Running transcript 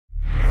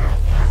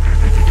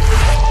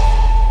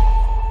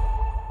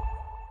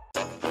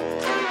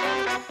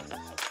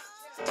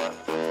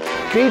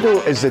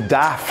Grado is the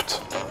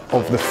daft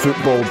of the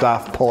Football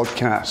Daft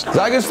podcast. Is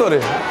that a good story?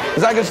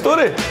 Is that a good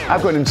story?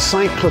 I've got an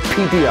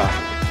encyclopedia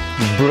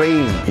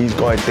brain. He's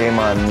got a day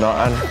man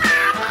nutting.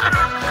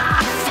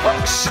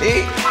 Fuck's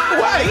sake.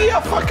 Why are you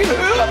a fucking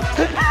hooligan?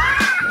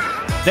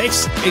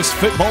 This is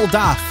Football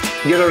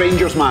Daft. You're a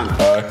Rangers man.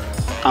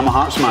 I'm a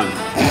Hearts man.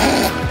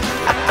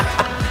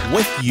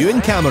 With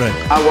Ewen Cameron.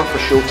 I work for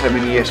Showtime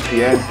and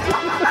ESPN.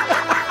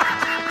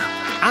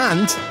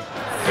 And...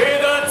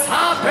 Hey, the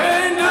top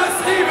end of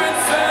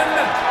Stevenson,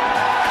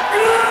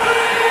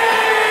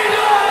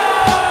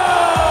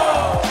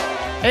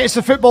 Grado! It's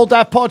the Football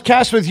Daft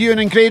podcast with Ewen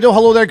and Grado.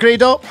 Hello there,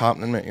 Grado.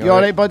 Happening, mate. You all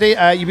right, buddy?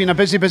 You've been a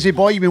busy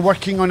boy. You've been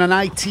working on an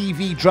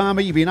ITV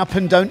drama. You've been up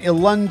and down to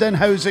London.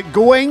 How's it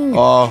going?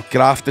 Oh,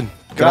 grafting.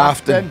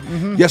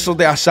 Mm-hmm.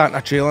 Yesterday I sat in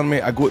a trailer,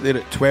 mate. I got there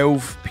at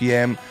 12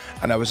 PM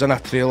and I was in a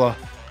trailer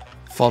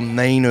for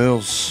 9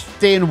 hours.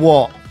 Doing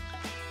what?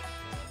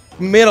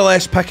 More or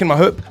less picking my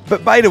hoop.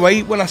 But by the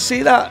way, when I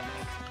say that,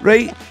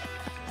 right,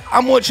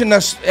 I'm watching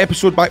this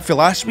episode back for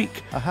last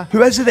week.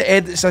 Who is it that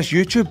edits this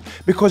YouTube?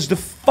 Because the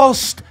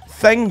first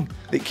thing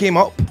that came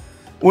up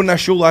on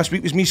this show last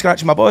week was me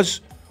scratching my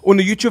buzz on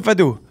the YouTube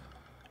video.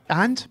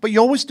 But you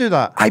always do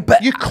that.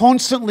 You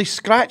constantly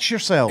scratch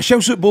yourself.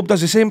 Shellsuit Bob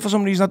does the same for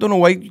some reason. I don't know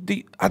why.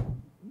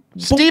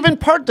 Stephen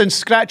Purden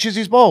scratches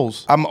his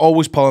balls. I'm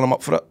always pulling him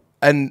up for it.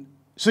 And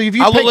so if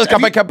you I look like a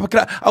big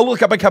hypocrite. I look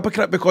like a big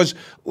hypocrite because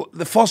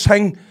the first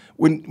thing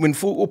when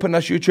folk open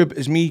this YouTube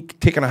is me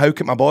taking a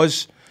hike at my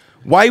buzz.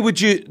 Why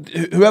would you?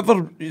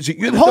 Whoever is it?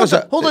 You that does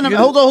it? Hold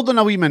on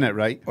a wee minute,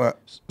 right? What?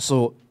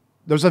 So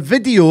there's a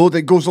video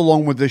that goes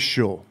along with this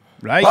show,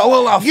 right?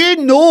 But, you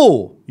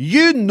know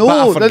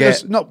But I that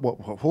there's forget.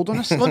 hold on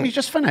a second. Let me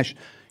just finish.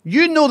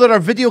 You know there are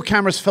video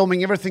cameras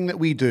filming everything that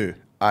we do.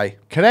 Aye.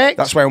 Correct?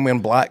 That's why I'm wearing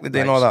black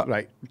today and all that.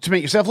 Right. To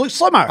make yourself look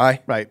slimmer.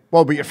 Aye. Right.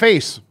 Well, but your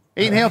face.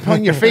 Ain't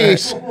helping your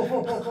face.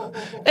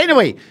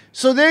 Anyway,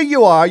 so there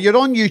you are. You're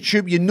on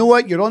YouTube. You know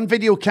it. You're on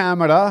video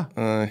camera.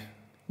 Aye.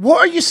 What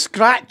are you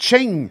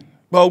scratching?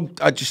 Well,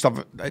 I just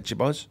have itchy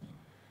buzz.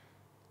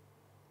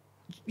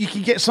 You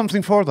can get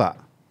something for that.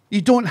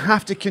 You don't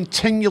have to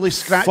continually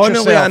scratch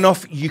Funnily yourself.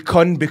 enough, you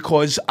can,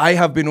 because I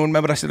have been on,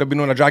 remember I said I've been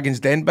on a Dragon's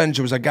Den binge.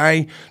 There was a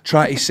guy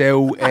trying to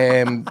sell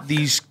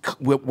these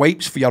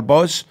wipes for your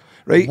buzz,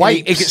 right?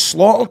 Wipes? He gets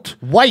slaughtered.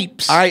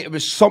 Wipes? Aye, it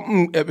was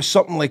something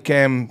like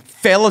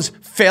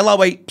fella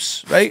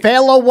wipes, right?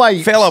 Fella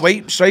wipes. Fella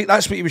wipes, right?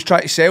 That's what he was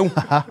trying to sell.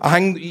 I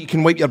think you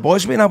can wipe your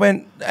buzz with, and I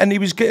went, and he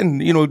was getting,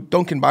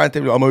 Duncan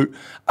Banton, I'm out.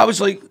 I was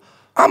like,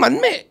 I'm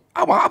in, mate.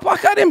 I want a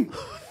pack at him.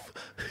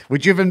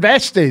 Would you have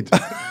invested?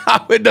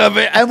 I would have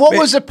it. And what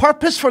was the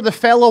purpose for the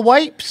fella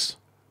wipes?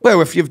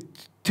 Well, if you've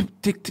to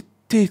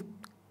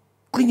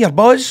clean your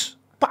buzz.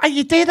 But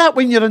you do that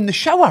when you're in the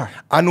shower.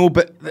 I know,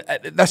 but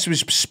this was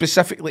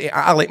specifically,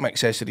 I like my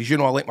accessories. I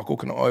like my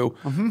coconut oil.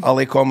 I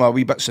like all my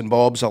wee bits and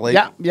bobs. I like,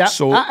 yeah.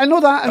 So I know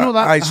that.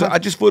 Aye, so I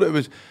just thought it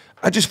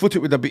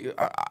would have been.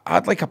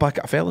 I'd like a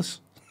packet of fellas.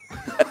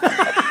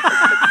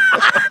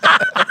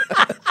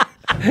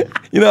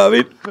 You know what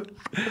I mean?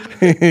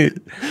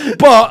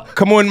 But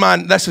come on,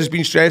 man, this has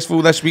been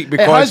stressful this week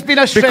because it has been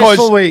a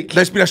stressful week.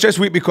 It's been a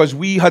stressful week because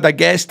we had a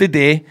guest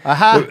today.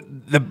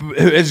 Who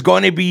is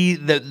going to be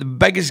the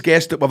biggest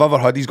guest that we've ever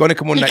had. He's going to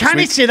come on next week. You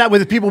can't say that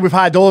with the people we've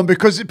had on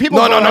because people.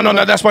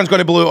 No. This one's going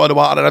to blow it out of the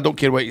water, and I don't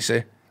care what you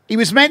say. He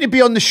was meant to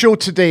be on the show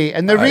today,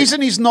 and the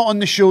reason he's not on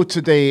the show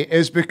today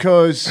is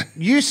because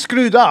you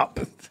screwed up.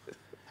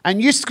 And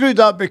you screwed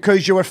up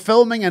because you were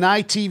filming an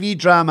ITV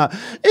drama.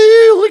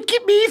 Ooh, look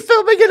at me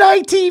filming an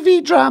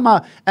ITV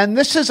drama. And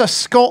this is a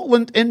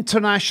Scotland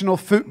international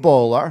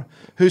footballer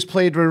who's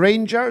played with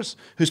Rangers,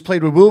 who's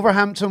played with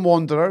Wolverhampton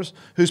Wanderers,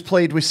 who's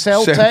played with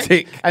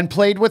Celtic. And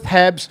played with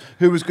Hibs,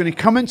 who was going to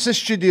come into the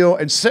studio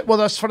and sit with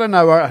us for an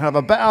hour and have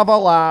a bit of a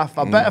laugh,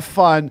 a bit of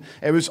fun.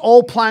 It was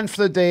all planned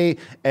for the day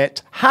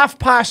at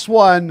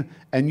 1:30,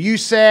 and you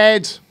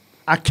said,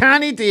 I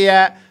can't do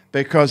it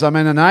because I'm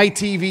in an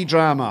ITV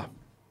drama.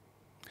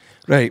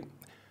 Right.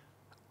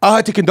 I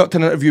had to conduct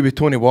an interview with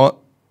Tony Watt.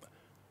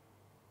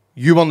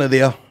 You weren't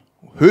there.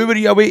 Who were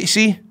you away to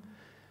see?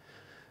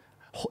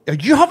 Are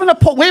you having a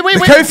wait.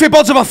 The County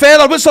Birds of a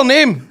Feather. What's her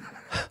name?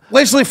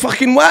 Leslie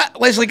fucking what?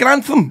 Leslie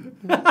Grantham.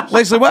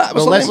 Leslie what?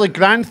 Well, Leslie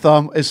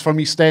Grantham is from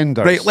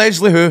EastEnders. Right,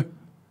 Leslie who?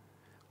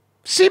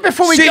 See,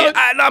 before we get,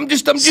 I'm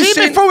just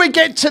saying. Before we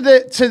get to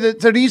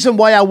the reason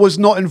why I was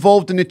not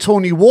involved in the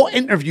Tony Watt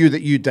interview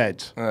that you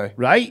did,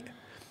 right?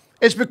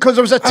 It's because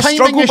there was a timing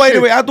issue. I struggle, by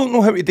the way. I don't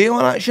know how to deal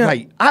with that shit.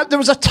 Right. There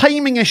was a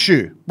timing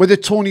issue with the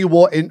Tony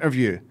Watt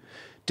interview.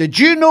 Did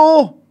you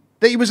know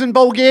that he was in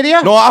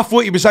Bulgaria? No, I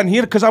thought he was in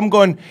here because I'm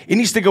going, he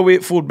needs to go away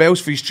at Fort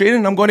Bells for his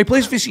training. I'm going, he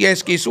plays for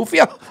CSK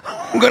Sofia.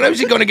 I'm going, how's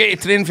he going to get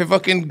to train for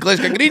fucking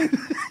Glasgow Green?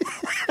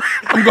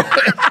 I'm going,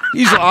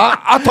 he's like,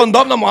 I turned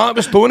up and I'm like, it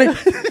was Tony.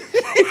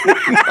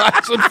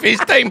 That's on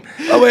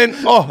FaceTime. I went,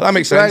 oh, that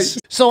makes sense.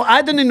 Right. So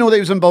I didn't know that he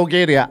was in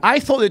Bulgaria. I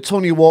thought that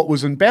Tony Watt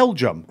was in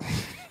Belgium.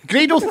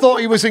 Grado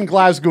thought he was in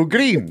Glasgow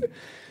Green.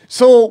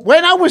 So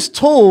when I was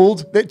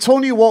told that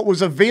Tony Watt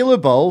was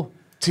available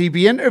to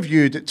be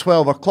interviewed at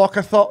 12 o'clock.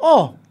 I thought,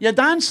 oh, you're a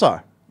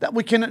dancer. That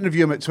we can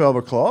interview him at 12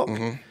 o'clock.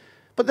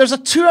 But there's a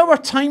 2-hour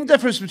time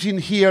difference between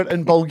here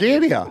and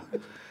Bulgaria.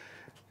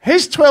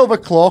 His 12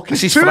 o'clock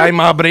is This is frying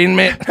my brain,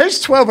 mate.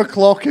 His 12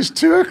 o'clock is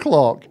 2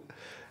 o'clock.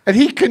 And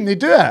he couldn't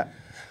do it.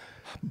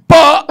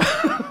 But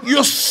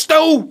you're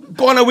still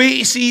going away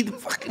to see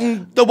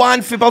the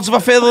one for Birds of a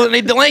Feather that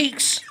nobody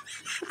likes.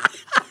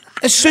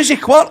 It's Susie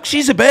Quirk.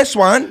 She's the best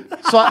one.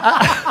 So,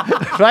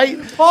 right?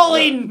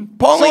 Pauline!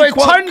 So it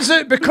Quirk. turns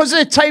out, because of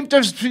the time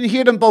difference between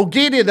here and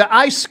Bulgaria that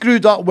I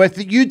screwed up with,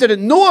 that you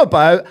didn't know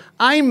about,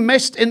 I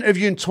missed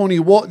interviewing Tony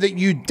Watt that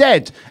you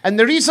did. And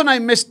the reason I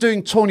missed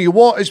doing Tony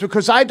Watt is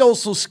because I'd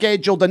also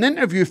scheduled an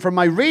interview for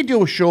my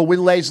radio show with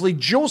Leslie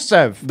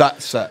Joseph.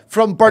 That's it.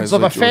 From Birds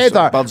of a Leslie Joseph,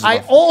 Feather. Birds of I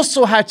a-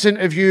 also had to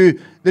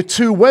interview the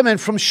 2 women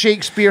from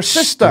Shakespeare's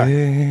Sister.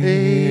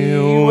 Stay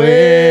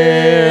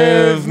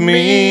with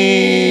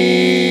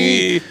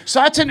me. So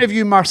I had to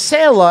interview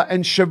Marcella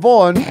and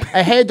Siobhan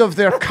ahead of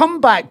their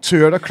comeback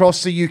tour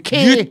across the UK.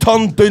 You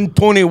turned down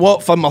Tony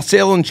Watt for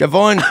Marcel and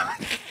Siobhan.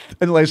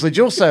 And Leslie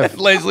Joseph.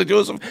 Leslie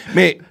Joseph.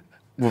 Mate,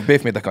 we've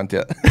both made a cunt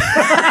of it.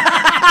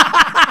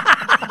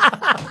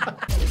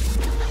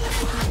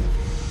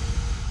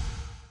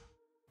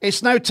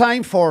 It's now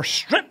time for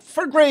Strip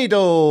for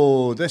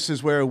Grado. This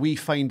is where we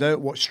find out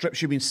what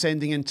strips you've been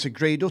sending into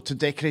Grado to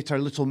decorate our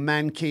little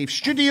man cave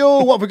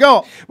studio. What have we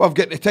got? Well, I've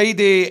got the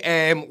tidy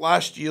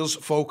last year's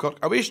Falkirk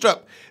away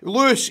strip.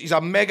 Lewis, he's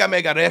a mega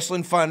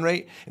wrestling fan,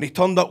 right? And he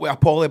turned up with a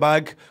poly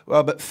bag with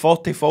about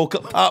 40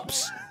 Falkirk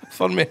taps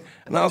for me.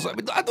 And I was like,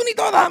 I don't need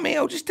all that, mate.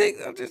 I'll just take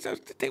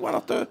one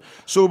or two.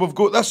 So we've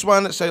got this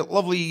one. It's a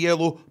lovely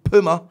yellow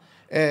Puma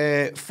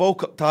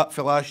Falkirk tap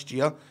for last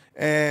year.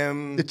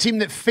 The team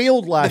that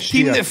failed last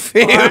year. The team that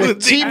failed. The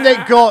team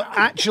that got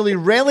actually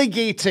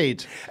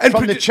relegated And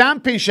from the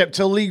Championship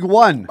to League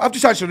One. I've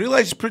just actually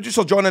realised,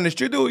 producer John in the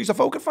studio, he's a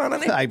Falkirk fan,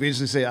 isn't he? I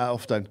basically say that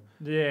often.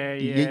 Yeah.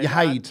 You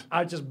hide.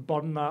 I just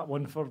burned that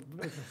one for...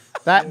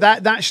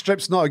 That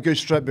strip's not a good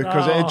strip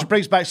because it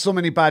brings back so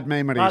many bad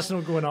memories. That's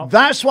not going up.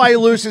 That's why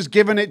Lewis is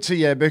giving it to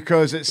you,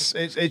 because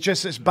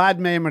it's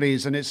bad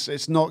memories and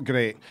it's not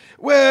great.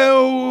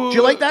 Well... Do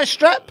you like that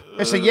strip?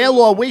 It's a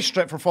yellow away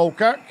strip for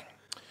Falkirk.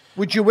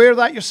 Would you wear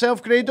that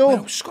yourself, Grado?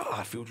 Well, Scott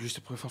Arfield used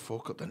to play for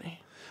Falkirk, didn't he?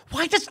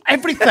 Why does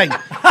everything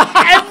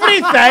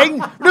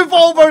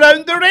revolve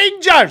around the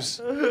Rangers?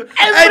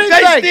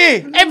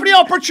 Everything! Every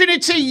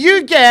opportunity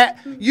you get,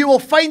 you will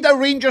find a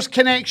Rangers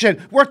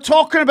connection. We're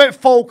talking about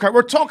Falkirk.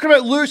 We're talking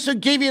about Lewis who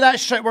gave you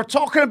that strip. We're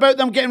talking about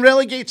them getting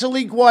relegated to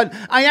League One.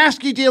 I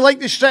ask you, do you like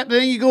the strip? And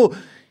then you go,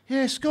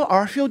 yeah, Scott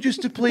Arfield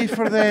used to play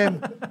for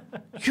them.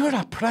 You're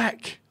a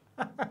prick.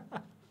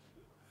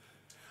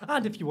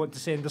 And if you want to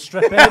send a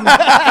strip in, Football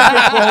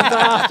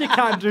Daft, you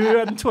can do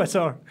on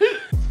Twitter.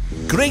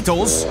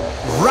 Grado's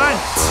Rant.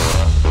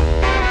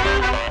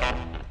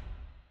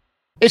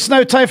 It's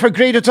now time for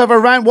Grado to have a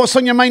rant. What's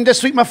on your mind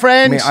this week, my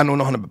friends? Mate, I know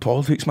nothing about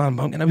politics, man,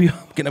 but I'm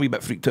getting a wee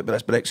bit freaked out by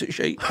this Brexit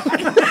shite.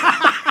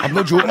 I'm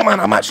not joking, man.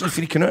 I'm actually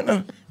freaking out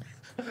now.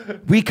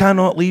 We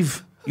cannot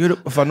leave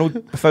Europe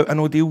without a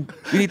no deal.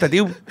 We need a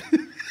deal.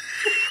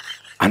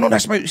 I know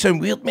this might sound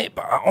weird, mate,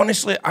 but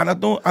honestly, and I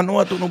know I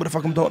don't know what the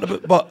fuck I'm talking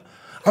about, but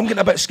I'm getting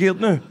a bit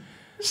scared now.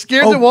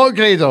 Scared of what,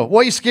 Grado? What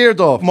are you scared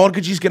of?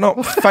 Mortgages getting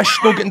up, fish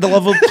not getting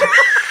delivered.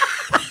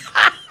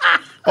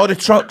 All the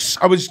trucks,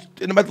 I was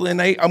in the middle of the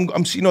night,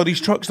 I'm seeing all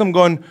these trucks and I'm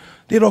going,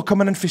 they're all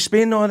coming in for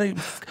Spain, all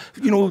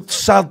the,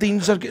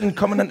 sardines are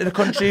coming into the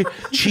country,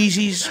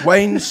 cheeses,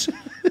 wines.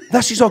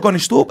 This is all going to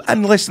stop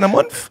in less than a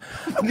month.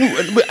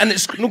 And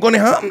it's not going to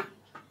happen.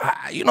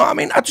 You know what I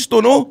mean? I just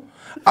don't know.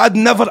 I'd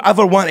never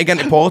ever want to get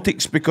into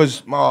politics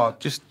because,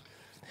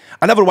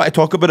 I never want to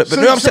talk about it, but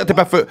now I'm sitting to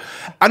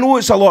Biff. I know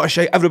it's a lot of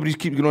shit. Everybody's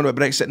keep going on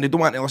about Brexit and they don't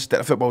want to listen to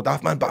the Football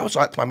Daft, man. But I was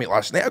like to my mate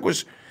last night, I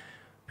goes,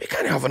 we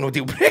can't have a no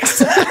deal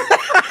Brexit.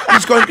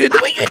 He's going,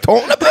 what are you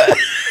talking about?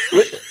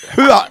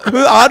 Who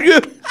are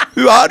you?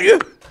 Who are you?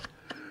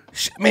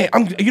 Mate,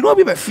 you know a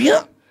wee bit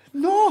fear?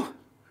 No.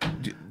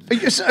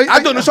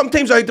 I don't know.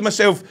 Sometimes I think to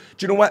myself,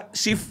 do you know what?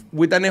 See if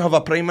we didn't have a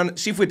Prime Minister,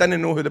 see if we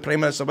didn't know who the Prime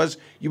Minister was,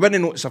 you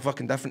wouldn't notice a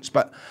fucking difference.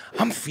 But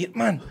I'm feared,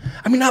 man.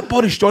 I mean, that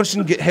Boris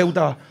Johnson held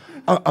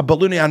a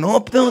balloon of an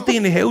knob the other day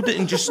and he held it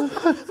and just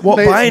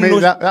walked by and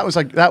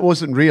that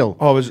wasn't real.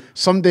 Oh, was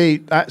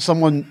it?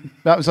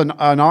 That was an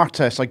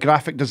artist, a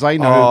graphic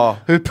designer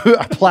who put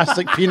a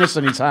plastic penis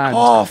in his hand.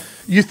 Oh,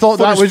 you thought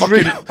that was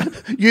real?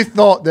 You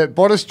thought that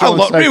Boris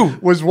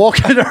Johnson was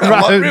walking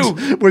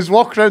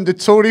around the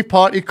Tory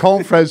party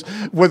conference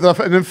with an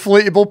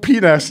inflatable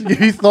penis.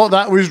 You thought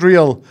that was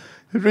real.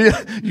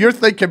 You're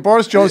thinking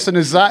Boris Johnson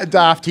is that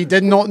daft, he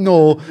did not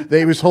know that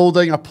he was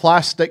holding a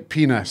plastic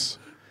penis.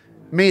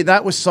 Mate,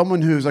 that was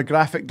someone who was a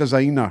graphic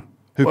designer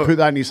who put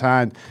that in his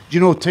hand. Do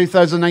you know,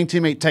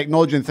 2019, mate,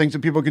 technology and things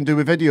that people can do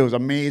with videos,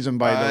 amazing,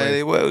 by the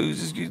way. Well, he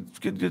was just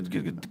good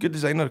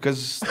designer,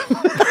 because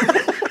I've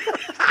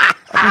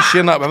been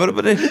sharing that with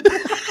everybody.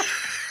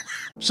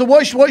 So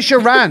what's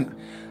your rant?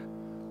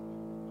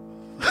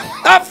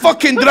 That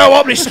fucking drill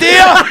up the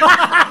stair!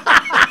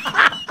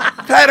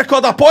 Try to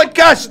record a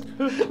podcast.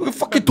 Look at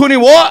fucking Tony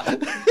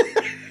Watt.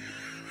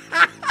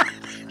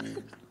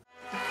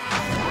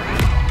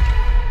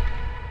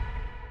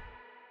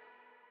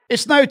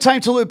 It's now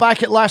time to look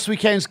back at last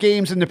weekend's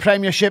games in the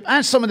Premiership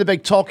and some of the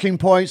big talking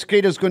points.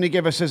 Grado's going to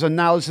give us his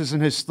analysis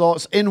and his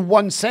thoughts in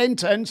one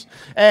sentence.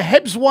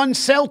 Hibs 1,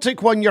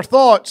 Celtic 1, your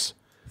thoughts?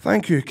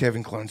 Thank you,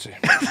 Kevin Clancy.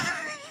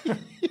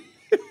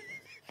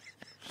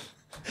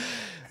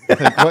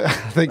 I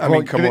think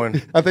come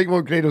on. I think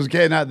what Grado's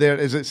getting at there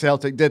is that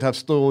Celtic did have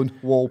stone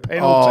wall Oh,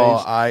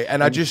 penalties. aye.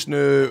 And I just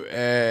knew...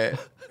 I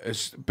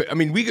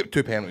mean, we got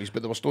 2 penalties,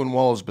 but they were stone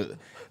walls, but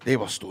they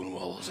were stone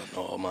walls.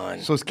 Oh,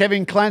 man. So is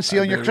Kevin Clancy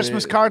on your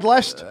Christmas card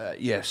list?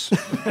 Yes.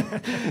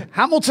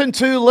 Hamilton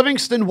 2,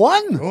 Livingston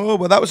 1. Oh,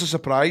 well, that was a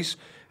surprise.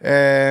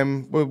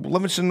 Well,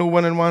 Livingston no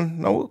winning one.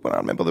 No, but I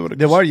remember they were.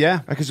 They were, yeah.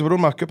 Because they were on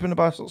my cup in the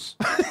bastards.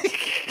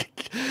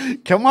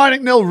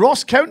 Kilmarnock 0,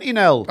 Ross County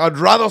 0. I'd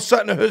rather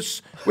sit in the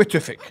house with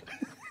Tufik.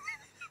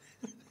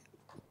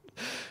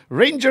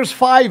 Rangers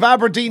 5,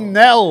 Aberdeen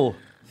 0.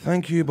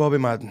 Thank you, Bobby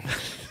Madden.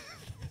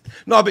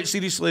 No, but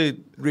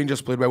seriously,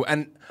 Rangers played well.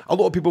 And a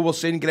lot of people were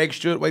saying Greg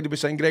Stewart. Why did we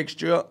sign Greg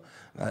Stewart?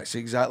 That's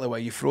exactly why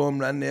you throw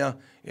him in there.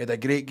 He had a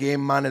great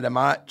game, man of the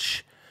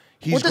match.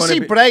 What does he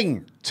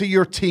bring to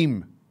your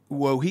team?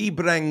 Well, he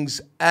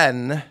brings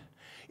in,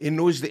 he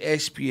knows the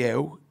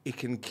SPL, he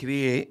can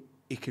create,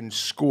 he can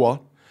score,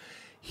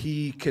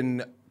 he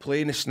can play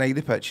in the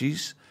Snyder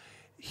pitches.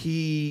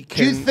 He can,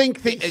 Do you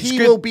think that he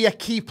will be a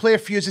key player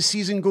for you as the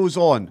season goes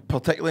on?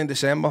 Particularly in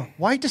December.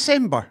 Why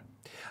December?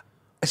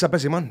 It's a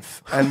busy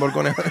month, and we're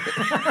going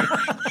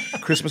to...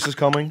 Christmas is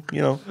coming,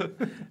 you know,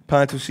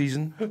 panto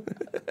season.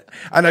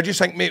 And I just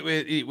think, mate,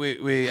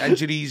 with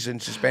injuries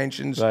and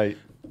suspensions... Right.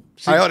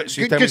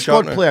 Good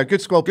squad player.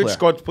 Good squad player. Good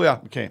squad player.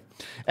 Okay.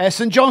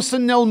 St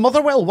Johnstone 0,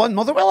 Motherwell 1.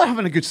 Motherwell are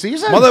having a good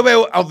season.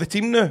 Motherwell are the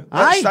team now.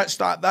 Aye.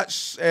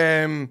 That's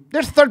they're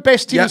third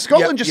best team in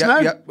Scotland just now.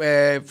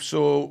 Yep.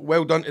 So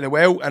well done to the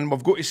Well, and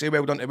we've got to say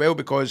well done to Well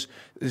because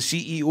the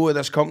CEO of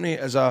this company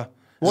is a...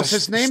 What's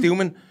his name?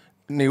 Steelman.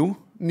 Neil.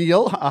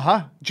 Neil,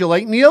 Do you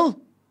like Neil?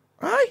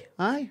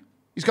 Aye.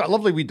 He's got a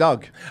lovely wee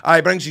dog. Aye,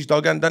 he brings his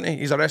dog in, doesn't he?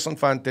 He's a wrestling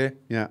fan too.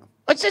 Yeah.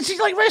 Is he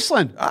like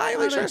wrestling? Aye, he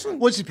likes wrestling.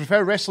 What does he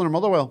prefer, wrestling or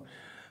Motherwell?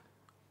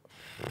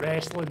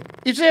 Wrestling.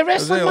 Is he a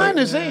wrestling man,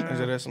 is he? He's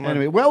a wrestling man.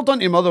 Anyway, well done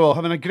to Motherwell,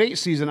 having a great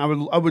season. I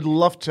would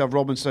love to have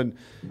Robinson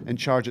in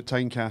charge at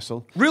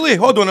Tynecastle. Really?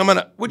 Hold on a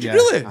minute. Would you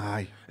really?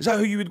 Aye. Is that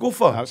who you would go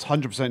for? That's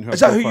 100% who Is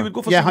that who you would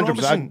go for? Yeah, Stephen 100%.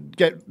 Robinson? I'd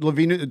get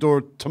Levine out the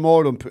door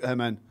tomorrow and put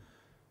him in.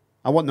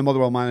 I want the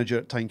Motherwell manager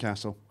at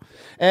Tynecastle.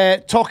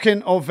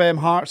 Talking of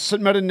Hearts,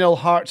 St Mirren 0,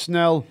 Hearts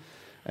 0.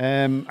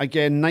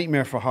 Again,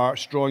 nightmare for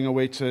Hearts, drawing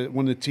away to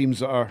one of the teams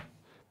that are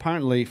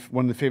apparently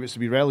one of the favourites to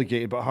be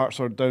relegated, but Hearts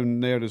are down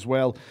there as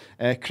well.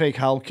 Craig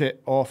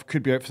Halkett off,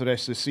 could be out for the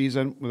rest of the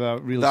season with a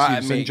real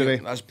serious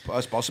injury. That's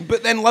possible.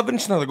 But then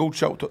Livingston had a goal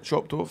chopped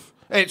off.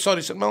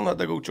 Sorry, St Mirren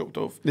had a goal chopped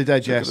off. They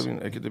did, so yes.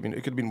 It could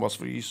have been worse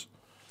for you.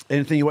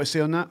 Anything you want to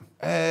say on that?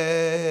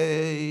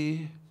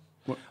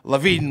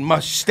 Levine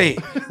must stay.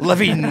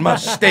 Levine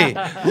must stay.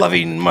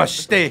 Levine must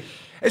stay.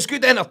 It's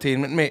good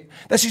entertainment, mate.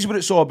 This is what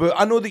it's all about.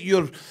 I know that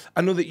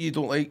you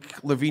don't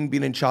like Levine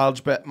being in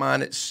charge, but man,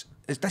 this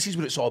is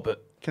what it's all about.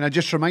 Can I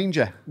just remind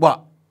you?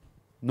 What?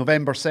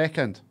 November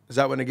 2nd. Is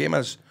that when the game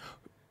is?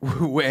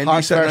 What end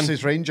Hearts are you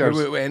versus Rangers.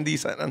 What end are you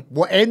sitting in?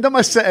 What end am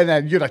I sitting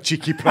in? You're a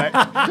cheeky prick.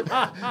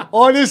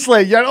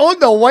 Honestly, you're on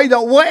the wind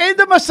up. What end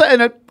am I sitting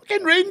in?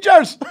 Fucking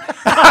Rangers.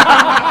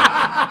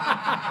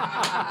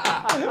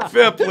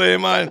 Fair play,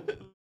 man.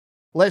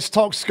 Let's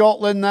talk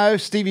Scotland now.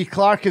 Stevie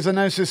Clarke has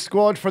announced his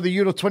squad for the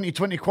Euro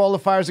 2020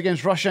 qualifiers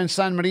against Russia and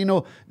San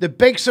Marino. The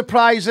big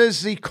surprise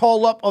is the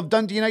call-up of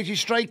Dundee United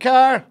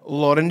striker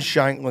Lawrence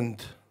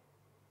Shankland.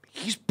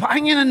 He's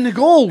banging in the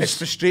goals. It's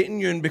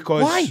frustrating, Ewan,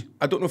 because... Why?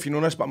 I don't know if you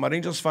know this, but I'm a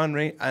Rangers fan,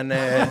 right? And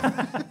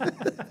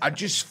I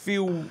just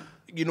feel,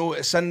 you know,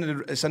 it's in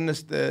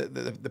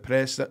the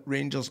press that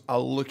Rangers are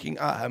looking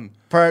at him.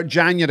 For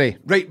January.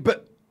 Right,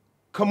 but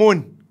come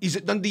on. He's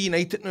at Dundee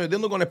United now. They're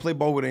not going to play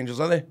ball with Rangers,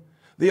 are they?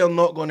 They are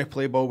not going to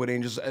play ball with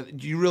Rangers.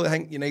 Do you really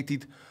think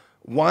United,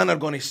 one, are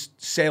going to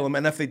sell him?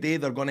 And if they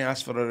did, they're going to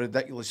ask for a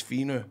ridiculous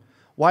fee now.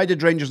 Why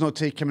did Rangers not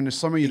take him in the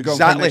summer? You'd got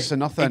him for next to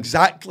nothing.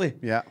 Exactly.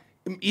 Yeah.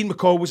 Ian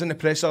McCall was in the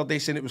press all day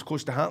saying it was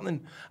close to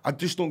happening. I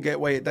just don't get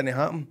why it didn't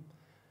happen.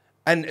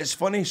 And it's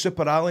funny,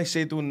 Super Ali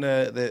said on he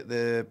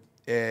said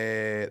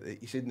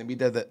in the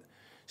media that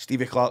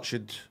Stevie Clarke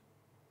should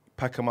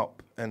pick him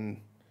up,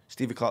 and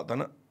Stevie Clarke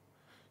done it.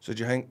 So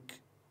do you think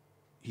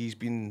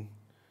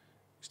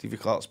Stevie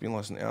Clarke's been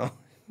listening to her?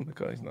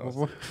 Because he's not.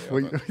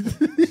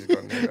 He's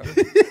gone there.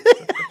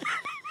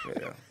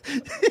 Yeah.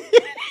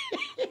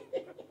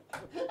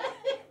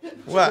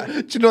 What?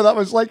 Do you know what that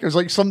was like? It was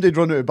like somebody'd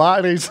run out of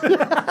batteries.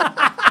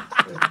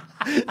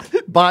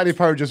 Battery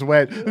power just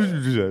went.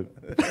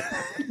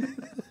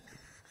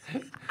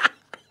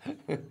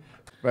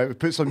 Right, we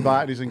put some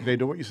batteries in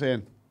Grado. What are you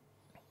saying?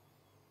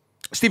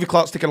 Stevie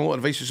Clarke's taking a lot of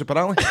advice from Super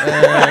Ali.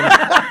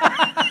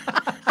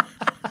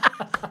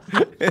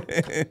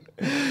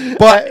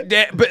 But at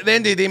the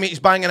end of the day, mate, he's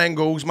banging in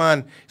goals,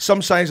 man.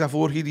 Some size of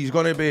forehead. He's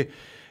going to be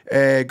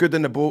good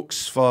in the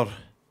box for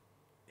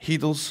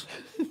Heedles.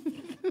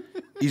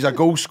 He's a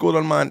goal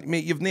scorer, man.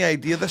 Mate, you've no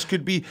idea. This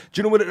could be... Do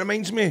you know what it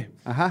reminds me?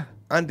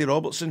 Andy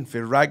Robertson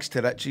for Rags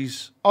to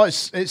Riches. Oh,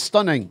 it's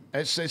stunning.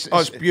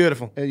 It's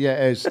beautiful.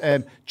 Yeah, it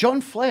is.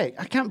 John Fleck,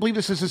 I can't believe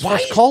this is his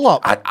first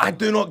call-up. I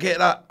do not get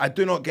that. I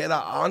do not get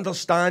that. I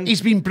understand.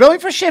 He's been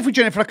brilliant for Sheffield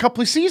United for a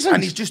couple of seasons.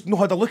 And he's just not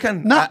had a look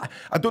in. Nah.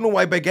 I don't know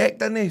why Big Eck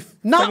didn't.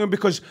 Nah.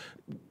 Because...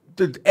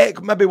 Did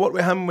Eck maybe work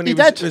with him when he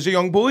was a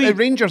young boy? At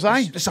Rangers,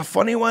 aye. It's a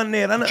funny one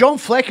there, isn't it? John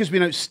Fleck has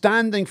been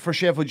outstanding for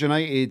Sheffield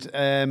United,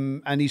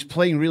 and he's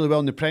playing really well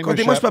in the Premiership. God,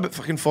 he must be about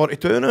fucking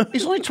 42 now.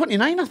 He's only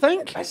 29, I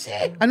think. I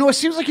said. I know, it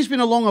seems like he's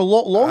been along a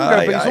lot longer,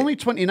 Aye, but he's aye. only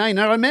 29.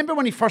 I remember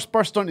when he first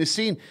burst onto the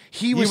scene,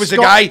 he was the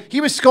guy. He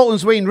was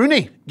Scotland's Wayne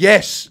Rooney.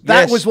 Yes.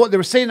 That was what they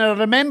were saying. And I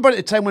remember at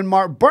the time when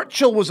Mark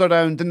Burchill was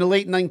around in the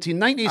late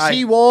 1990s, Aye.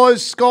 he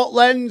was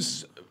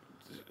Scotland's...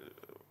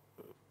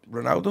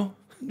 Ronaldo?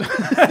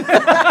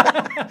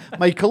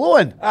 Michael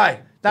Owen. Aye.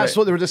 That's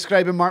what they were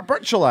describing Mark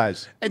Burchill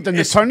as. It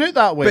didn't turn out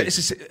that way. But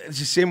it's the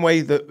same way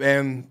that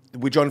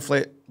with John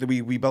Fleck, the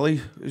wee Billy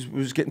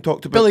was getting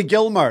talked about. Billy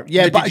Gilmer.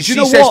 Yeah, Did but you do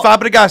you see know Cesc what?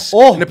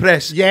 Fabregas in the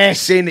press?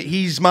 Yes. Saying that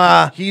he's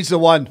the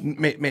one.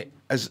 Mate,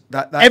 as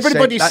that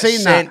Everybody's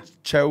saying that.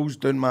 Sent chills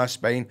down my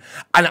spine.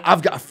 And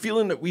I've got a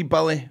feeling that wee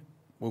Billy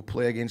will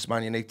play against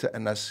Man United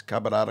in this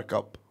Carabao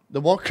Cup. The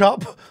what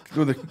cup?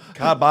 No, the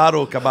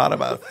Carabao,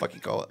 whatever the fuck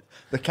you call it.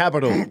 The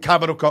Carabao.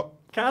 Carabao Cup.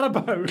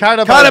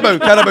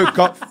 Carabao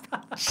Cup.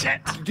 Shit.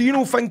 Do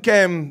you think...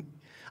 I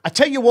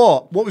tell you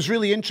what was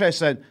really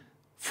interesting,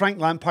 Frank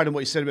Lampard and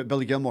what he said about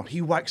Billy Gilmore,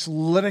 he waxed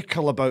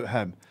lyrical about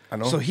him. I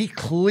know. So he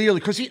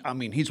clearly, because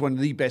he's one of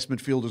the best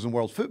midfielders in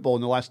world football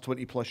in the last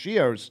 20 plus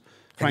years,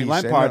 Frank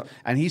Lampard,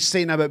 and he's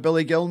saying about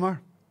Billy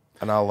Gilmore.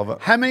 And I love it.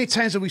 How many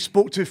times have we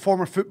spoke to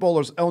former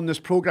footballers on this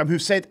programme who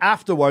said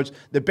afterwards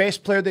the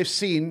best player they've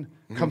seen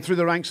come through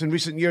the ranks in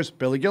recent years,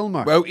 Billy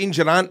Gilmore? Well, Ian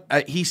Durant,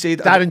 he said...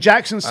 Darren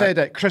Jackson said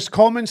it. Chris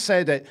Commons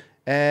said it.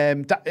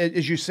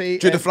 As you say...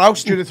 Judith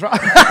Ralston.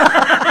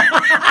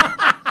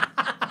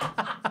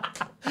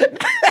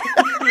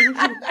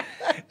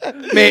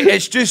 Mate,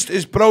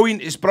 it's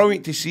brilliant. It's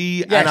brilliant to see.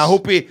 Yes. And I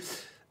hope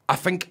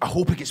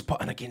he gets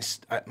put in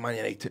against Man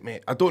United,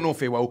 mate. I don't know if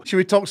he will. Should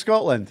we talk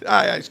Scotland?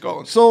 Aye,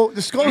 Scotland. So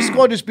the Scotland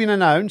squad has been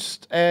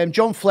announced.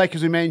 John Fleck,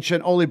 as we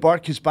mentioned, Ollie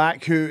Burke is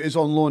back, who is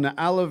on loan at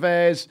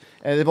Alaves.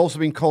 They've also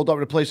been called up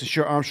to replace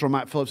Stuart Armstrong,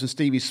 Matt Phillips and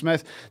Stevie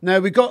Smith. Now,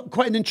 we got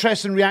quite an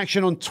interesting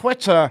reaction on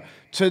Twitter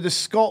to the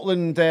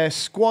Scotland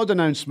squad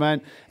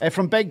announcement.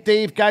 From Big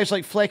Dave, guys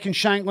like Fleck and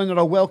Shanklin are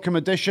a welcome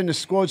addition. The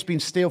squad's been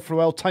stale for a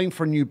while. Time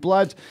for new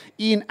blood.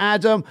 Ian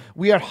Adam,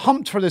 we are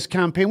humped for this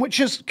campaign, which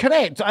is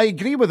correct. I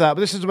agree with that, but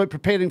this is about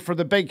preparing for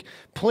the big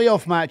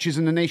playoff matches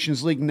in the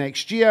Nations League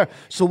next year.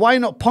 So why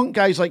not punk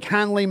guys like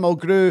Hanley,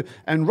 Mulgrew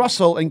and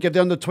Russell and give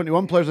the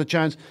under-21 players a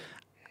chance?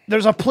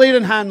 There's a player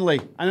in Hanley,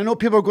 and I know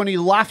people are going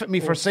to laugh at me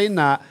for saying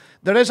that.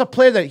 There is a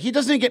player there. He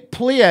doesn't get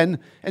playing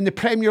in the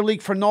Premier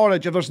League for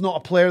Norwich if there's not a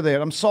player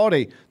there. I'm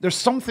sorry. There's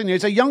something there.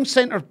 He's a young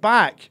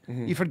centre-back.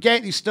 You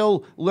forget he's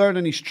still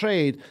learning his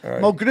trade.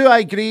 Right. Mulgrew, I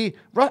agree.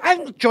 I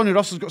think Johnny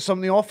Russell's got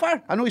something to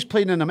offer. I know he's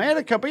playing in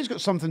America, but he's got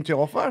something to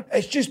offer.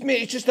 It's just,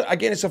 mate,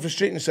 again, it's a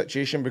frustrating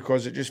situation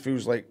because it just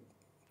feels like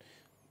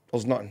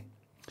there's nothing.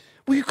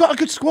 Well, you've got a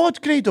good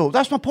squad, Grado.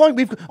 That's my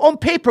point. On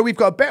paper, we've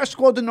got a better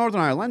squad than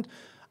Northern Ireland,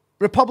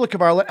 Republic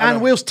of Ireland and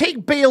Wales.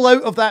 Take Bale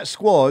out of that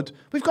squad,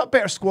 we've got a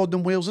better squad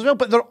than Wales as well,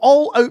 but they're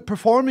all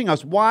outperforming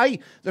us. Why?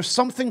 There's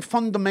something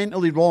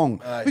fundamentally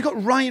wrong. We've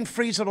got Ryan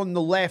Fraser on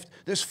the left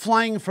that's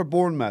flying for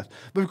Bournemouth.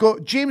 We've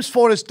got James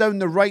Forrest down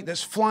the right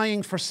that's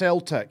flying for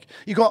Celtic.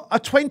 You've got a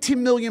 £20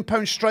 million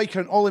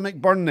striker in Ollie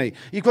McBurney.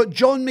 You've got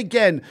John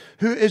McGinn,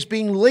 who is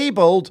being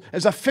labelled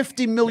as a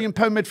 £50 million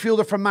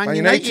midfielder for Man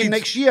United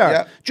next year.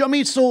 Yeah. Do you know what I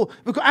mean? So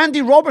we've got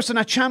Andy Robertson,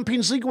 a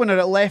Champions League winner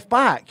at left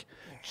back.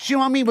 Do you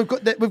know what I mean? We've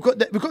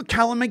got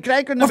Callum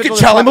McGregor. We've got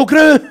Charlie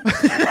Mulgrew.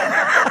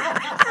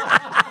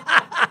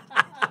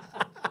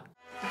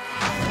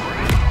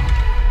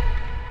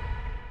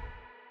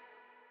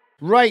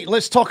 Right,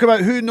 let's talk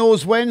about Who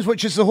Knows Wins,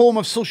 which is the home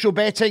of social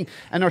betting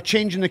and are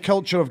changing the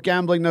culture of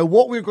gambling. Now,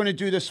 what we're going to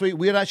do this week,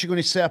 we're actually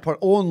going to set up our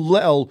own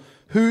little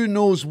Who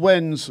Knows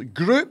Wins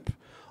group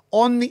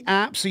on the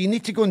app, so you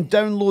need to go and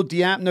download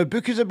the app. Now,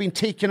 bookers have been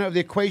taken out of the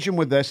equation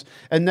with this,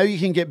 and now you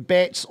can get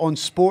bets on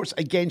sports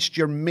against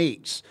your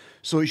mates.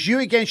 So it's you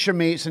against your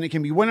mates, and it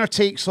can be winner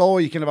takes all.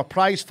 You can have a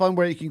prize fund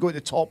where you can go to the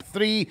top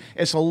 3.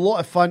 It's a lot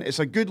of fun. It's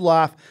a good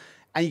laugh.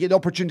 And you get the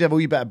opportunity to have a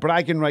wee bit of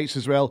bragging rights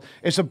as well.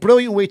 It's a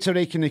brilliant way to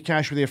rake in the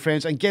cash with your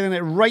friends and getting it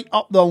right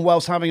up them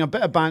whilst having a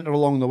bit of banter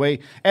along the way.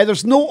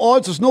 There's no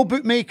odds, there's no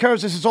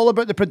bookmakers. This is all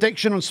about the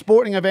prediction on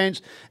sporting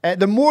events.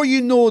 The more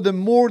you know, the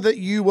more that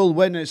you will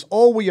win. It's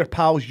all with your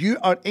pals. You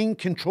are in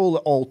control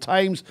at all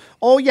times.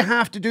 All you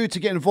have to do to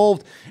get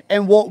involved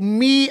in what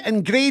me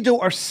and Grado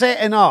are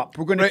setting up.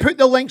 We're going to put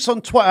the links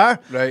on Twitter.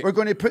 Right. We're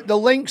going to put the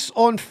links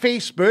on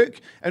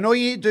Facebook. And all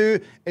you need to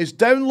do is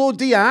download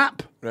the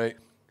app. Right.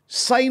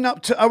 sign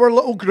up to our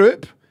little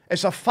group.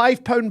 It's a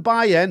 £5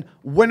 buy-in,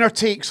 winner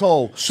takes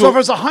all. So if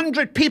there's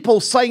 100 people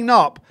sign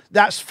up,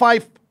 that's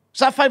five. Is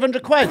that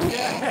 500 quid?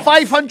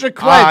 500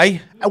 quid.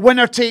 Aye. A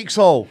winner takes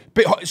all.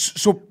 But,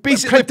 so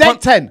basically,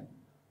 Predicting.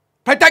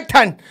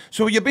 predicting.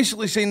 So you're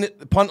basically saying that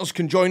the punters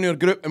can join our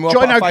group and we'll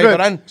Join put a our fiver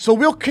group. in. So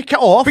we'll kick it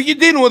off. But you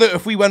do know that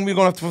if we win, we're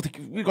gonna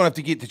have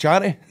to get to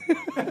charity.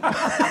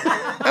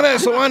 And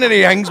it's like one of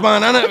the things,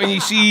 man, innit? When you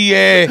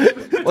see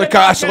like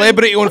a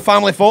celebrity on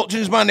Family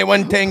Fortunes, man, they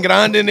win 10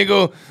 grand and they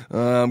go,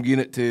 I'm giving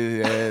it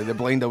to the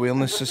Blind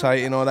Awareness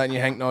Society and all that, and you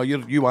think, no,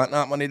 you want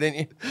that money, don't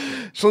you?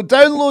 So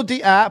download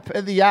the app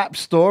at the App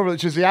Store,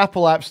 which is the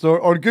Apple App Store,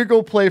 or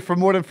Google Play for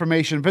more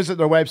information. Visit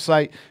their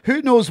website,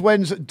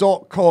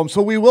 whoknowswins.com.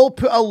 So we will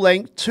put a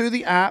link to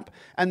the app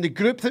and the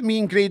group that me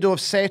and Grado have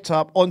set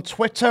up on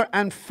Twitter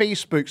and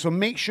Facebook. So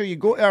make sure you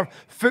go to our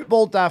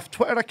Football Daft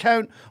Twitter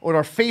account or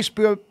our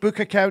Facebook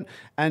account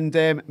and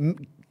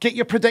get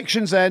your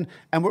predictions in.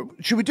 And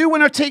should we do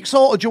winner takes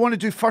all, or do you want to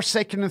do first,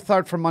 second and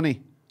third for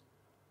money?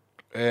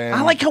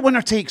 I like a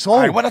winner takes all.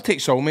 Aye, winner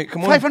takes all, mate,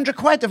 come on. 500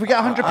 quid if we get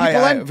 100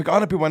 people in. If we got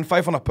 100 people in,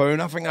 £500,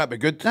 I think that'd be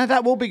good. Now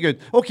that will be good.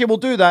 Okay, we'll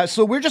do that.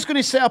 So we're just going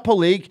to set up a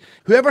league.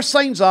 Whoever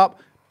signs up,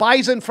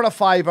 buys in for a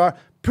fiver,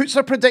 puts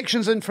their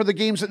predictions in for the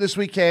games at this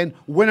weekend,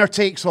 winner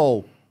takes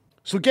all.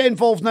 So get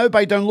involved now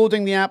by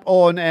downloading the app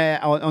on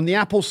the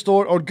Apple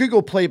Store or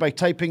Google Play by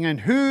typing in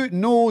Who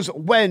Knows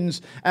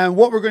Wins. And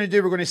what we're going to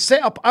do, we're going to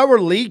set up our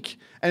league,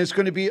 and it's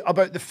going to be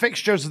about the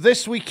fixtures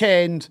this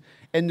weekend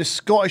in the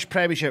Scottish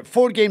Premiership.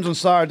 4 games on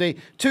Saturday,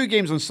 2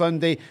 games on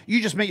Sunday.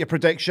 You just make your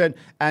prediction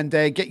and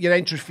get your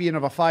entry fee in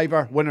of a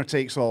fiver. Winner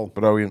takes all.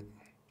 Brilliant.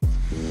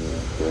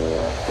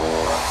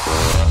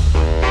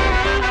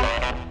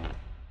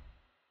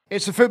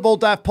 It's the Football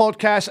Daft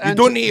podcast. You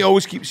don't need to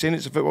always keep saying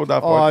it's a Football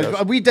Daft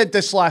podcast. We did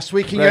this last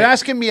week, and you're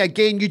asking me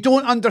again. You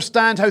don't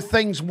understand how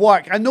things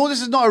work. I know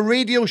this is not a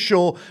radio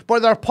show,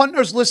 but there are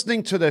punters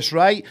listening to this,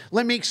 right?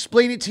 Let me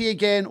explain it to you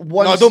again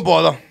once. No, don't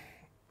bother.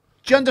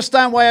 Do you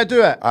understand why I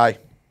do it? Aye.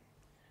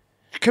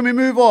 Can we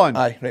move on?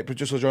 Aye. Right,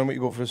 Producer John, what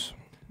you got for us?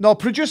 No,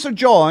 Producer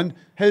John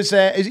he's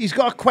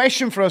got a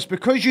question for us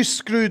because you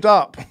screwed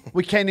up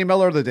with Kenny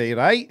Miller today,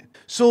 right?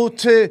 So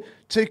to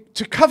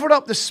cover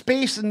up the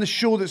space in the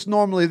show that's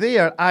normally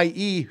there,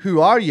 i.e., who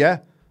are you?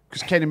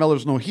 Because Kenny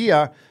Miller's not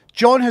here.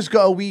 John has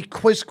got a wee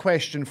quiz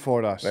question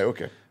for us. Right,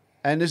 okay.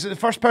 And is it the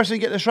first person to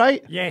get this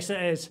right? Yes,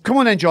 it is. Come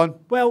on then, John.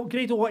 Well,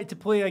 Grado wanted to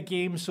play a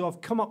game, so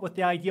I've come up with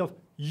the idea of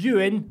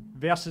Ewen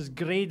versus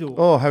Grado.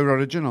 Oh, how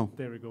original.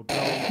 There we go.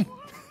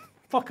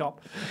 Fuck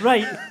up.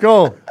 Right.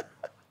 Go.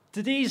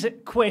 Today's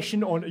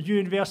question on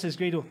Ewen versus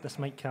Grado. This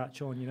might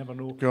catch on, you never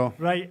know. Go.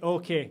 Right,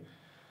 okay.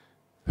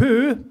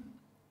 Who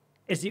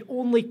is the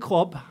only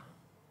club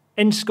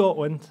in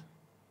Scotland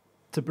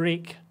to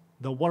break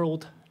the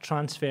world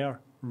transfer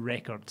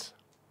records?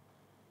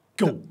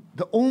 Go.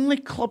 The only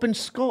club in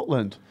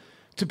Scotland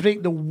to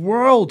break the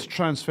world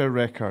transfer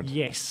record.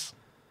 Yes.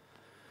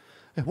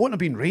 It wouldn't have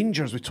been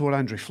Rangers with Tor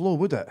Andrew Flo,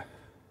 would it?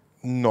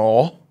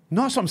 No.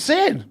 No, that's what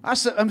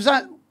I'm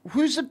saying.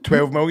 Who's the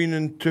 12 million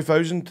in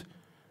 2000.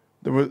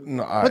 There were,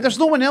 no, But there's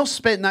no one else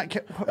spent that.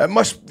 it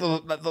must.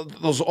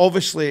 There's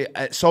obviously.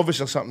 It's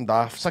obviously something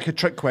daft. It's like a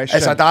trick question.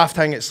 It's a daft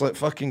thing. It's like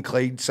fucking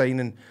Clyde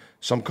signing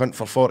some cunt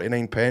for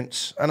 49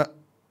 pence, innit?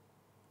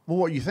 Well,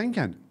 what are you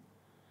thinking?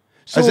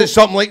 Is it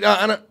something like that,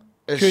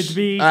 innit? Could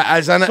be.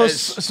 As in it.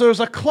 So there's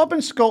a club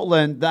in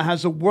Scotland that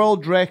has a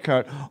world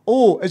record.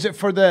 Oh, is it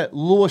for the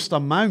lowest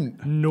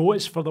amount? No,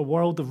 it's for the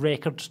world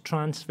records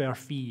transfer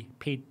fee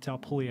paid to a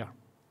player.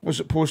 Was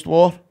it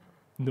post-war?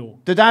 No.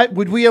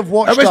 Would we have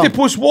watched? It was the them?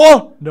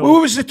 post-war. No. Oh,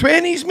 it was the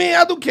 20s, mate.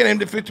 I don't care him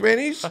the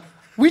 20s.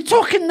 We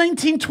talking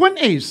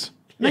 1920s,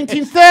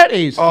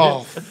 1930s.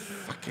 Oh,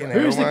 fucking hell,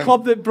 Who's the man.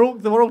 club that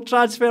broke the world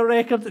transfer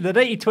record in the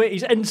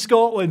 1920s in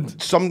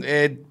Scotland? Some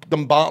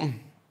Dumbarton.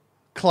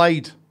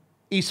 Clyde,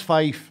 East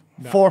Fife,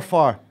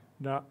 Forfar,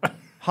 No.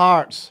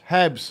 Hearts,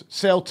 Hibs,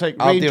 Celtic,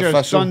 Ardere Rangers,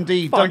 Thistle.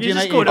 Dundee, Fuck, Dundee you're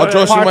just United, going out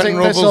Johnson Partick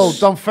Winton Thistle, Rovers.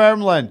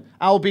 Dunfermline,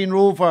 Albion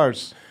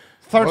Rovers,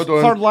 Third Hold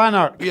on.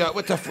 Lanark, Yeah,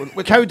 what different?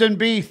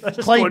 Cowdenbeath,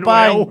 is going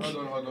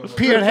Clydebank,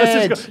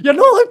 Peterhead. You're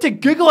not allowed to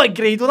Google it,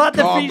 Grado. That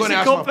No, I'm defeats going to the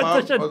ask my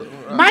pal.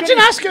 competition. Imagine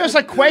asking us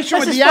a question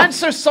This with is the not-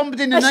 answer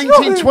somebody in the It's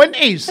not who-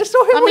 1920s. it's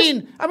not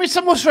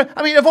who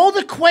I mean, of all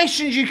the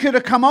questions you could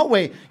have come up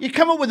with, you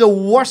come up with the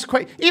worst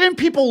question. Even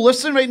people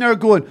listening right now are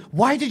going,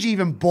 "Why did you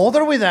even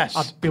bother with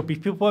this?" There'll be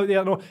people out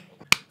there. No, In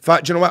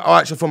fact, do you know what? I'll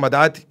actually phone my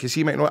dad because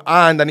he might know.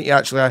 And I need to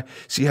actually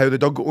see how the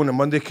dog got on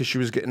Monday because she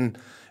was getting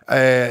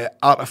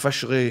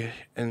artificially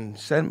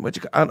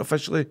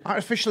artificially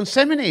Artificial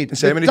inseminated. The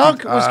inseminated.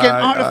 dog was getting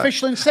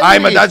artificial inseminated. Aye,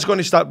 my dad's going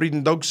to start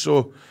breeding dogs,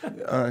 so.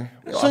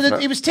 So that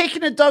he was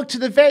taking a dog to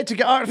the vet to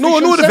get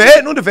artificial. No,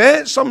 inseminated. the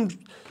vet, some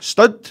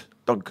stud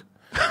dog.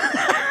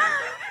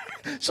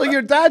 So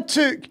your dad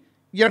took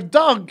your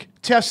dog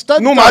to a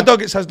stud. No, my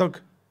dog, it's his dog.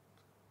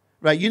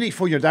 Right, you need to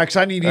phone your dad because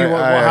I need to hear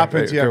what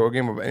happened right, here. Okay, we'll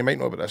give him he might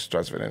know about this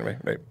transfer anyway.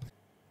 Right.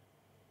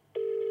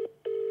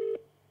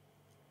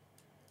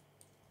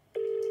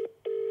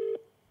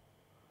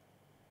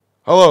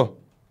 Hello.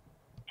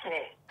 Hello.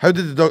 How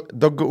did the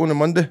Doug go on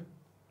Monday?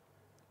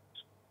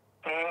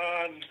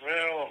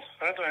 Well,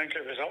 I don't think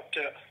it was up to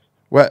it.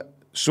 What?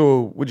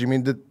 So, what do you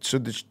mean? Did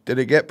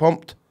it get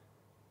pumped?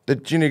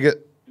 Did Gina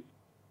get...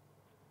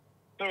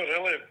 Not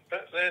really,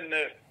 but then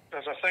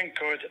there's a thing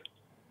called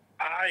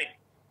AI,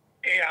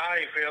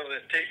 where they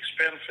take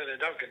sperm for the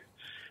dog and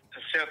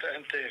insert it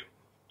into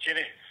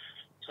Ginny.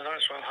 So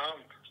that's what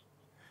happened.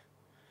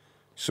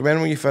 So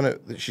when will you find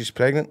out that she's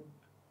pregnant?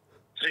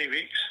 3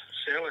 weeks.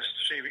 Earliest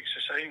 3 weeks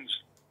of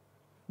signs.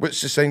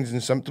 What's the signs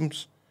and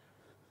symptoms?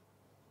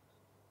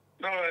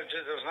 No, there's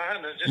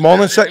nothing. It's just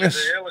Morning the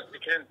sickness? earliest you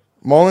can.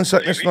 Morning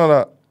sickness and all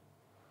that?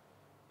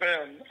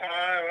 Well,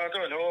 I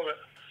don't know, but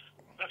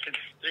fucking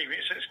 3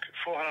 weeks, it's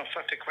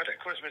 450 quid it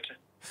cost me to.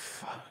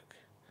 Fuck.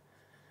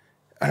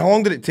 And how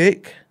long did it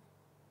take?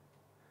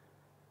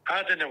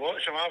 I didn't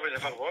watch him, I would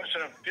have watched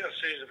him. Peter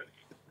says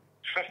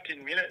about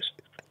 15 minutes.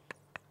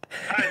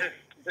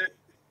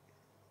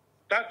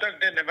 That dog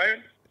didn't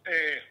amount,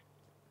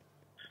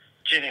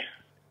 Ginny.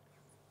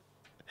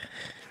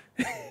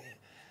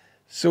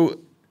 So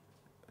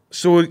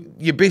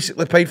you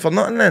basically paid for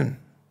nothing then?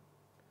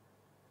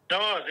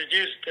 No, they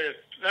used,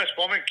 this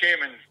woman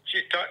came and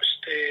she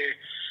touched the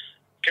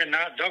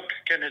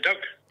dog.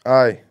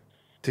 Aye.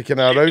 To kind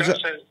of arouse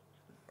it?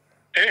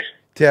 Eh?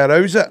 To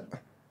arouse it?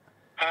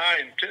 Aye,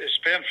 and took the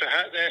sperm for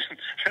it,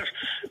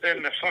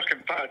 then the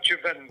fucking put a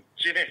tube in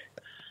Ginny.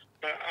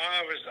 But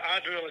I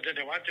really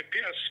didn't want to.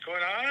 Peter's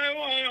going,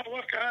 I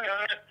work,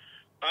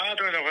 I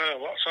don't know whether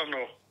it works or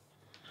no.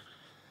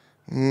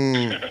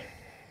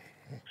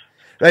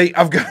 Right,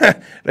 I've got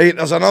right.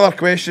 There's another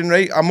question,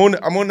 right? I'm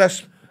on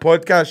this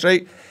podcast,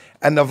 right?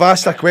 And they've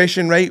asked a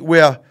question, right,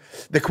 where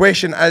the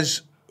question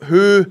is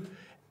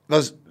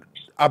there's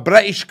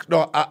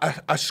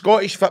a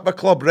Scottish football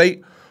club,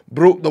 right,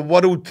 broke the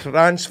world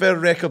transfer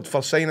record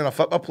for signing a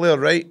football player,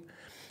 right?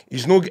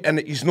 He's no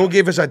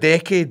gave us a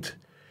decade.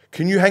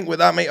 Can you think what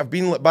that might have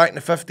been like back in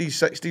the 50s,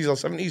 60s or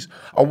 70s?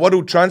 A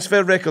world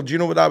transfer record, do you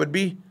know what that would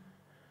be?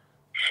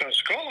 For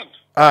Scotland?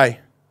 Aye.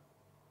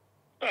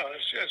 No,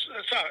 it's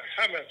that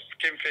him that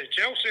came from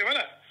Chelsea, wasn't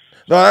it?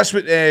 No, that's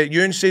what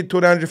Ewan said to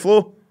Andrew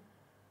Flo.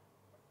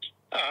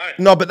 Aye.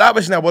 No, but that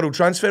wasn't a world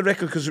transfer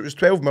record because it was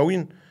 12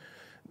 million.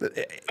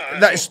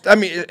 I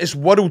mean, it's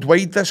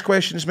worldwide, this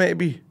question's meant to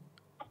be.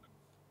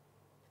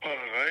 All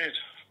right.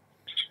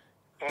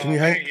 Well, Can you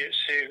I think? bet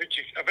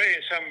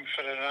it's him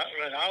for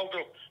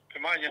Ronaldo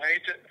from Man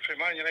United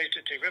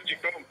to where do you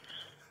go?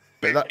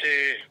 But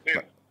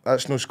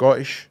that's no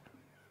Scottish.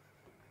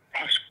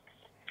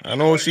 I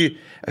know, see,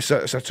 it's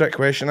a trick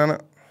question, isn't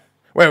it?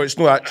 Well, it's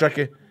not that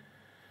tricky.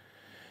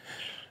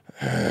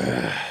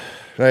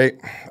 Right,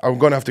 I'm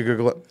going to have to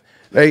Google it.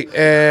 Right,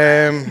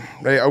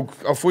 right,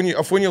 I'll phone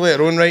you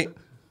later on, right?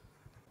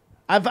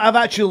 I've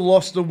actually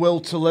lost the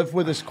will to live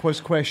with this quiz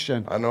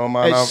question. I know,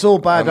 man. It's so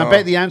bad. I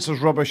bet the answer's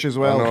rubbish as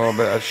well. I know,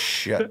 but it's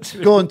shit.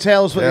 Go and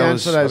tell us what the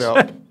answer is.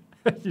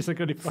 You're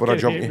going to Before I fucking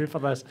jump hate you. me for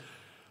this.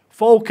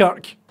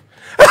 Falkirk.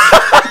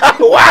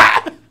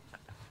 What?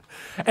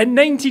 In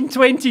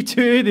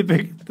 1922, they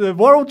broke the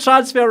world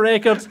transfer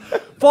record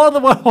for the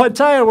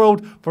entire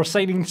world for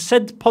signing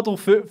Sid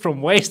Puddlefoot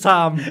from West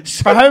Ham.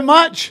 For how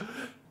much?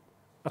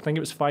 I think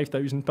it was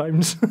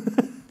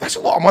 £5,000. That's a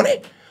lot of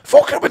money.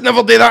 Falkirk would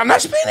never do that in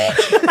this day and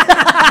age.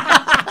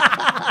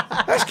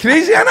 That's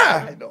crazy, isn't it?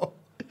 I know.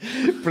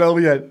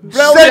 Brilliant.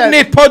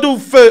 Sidney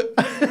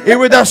Puddlefoot. He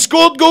would have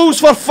scored goals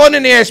for fun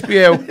in the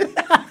SPL.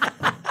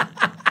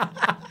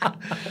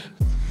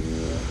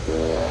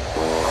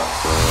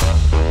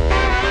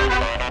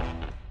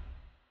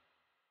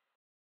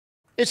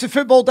 It's a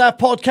Football Daft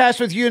podcast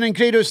with Ewen and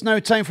Grado. It's now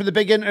time for the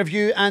big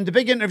interview. And the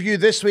big interview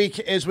this week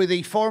is with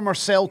the former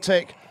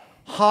Celtic,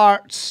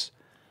 Hearts.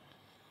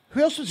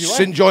 Who else was he with?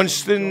 St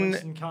Johnstone.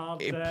 Johnstone,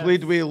 Cardiff, He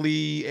played with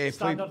Lee.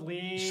 Standard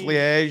Liège.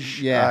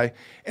 Liège. Yeah. Aye.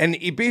 And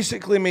he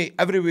basically, mate,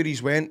 everywhere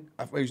he's went,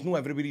 well, he's not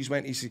everywhere he's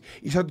went, he's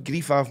had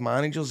grief off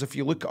managers, if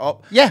you look it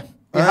up. Yeah,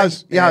 he Aye.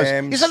 has. He has.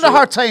 He's had a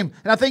hard time,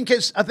 and I think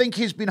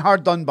he's been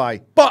hard done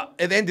by. But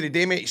at the end of the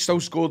day, mate, he still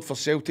scored for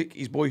Celtic,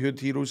 his boyhood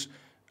heroes,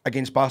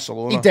 against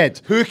Barcelona. He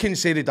did. Who can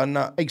say they done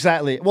that?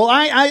 Exactly. Well,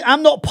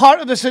 I'm not part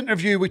of this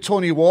interview with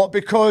Tony Watt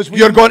because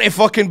You're going to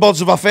fucking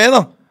Birds of a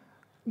Feather?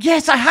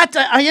 Yes, I had to.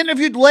 I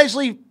interviewed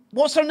Leslie.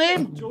 What's her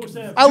name?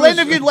 Joseph. I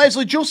interviewed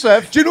Leslie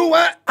Joseph. Do you know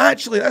what?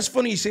 Actually, that's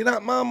funny you say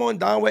that. My mum and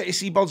dad went to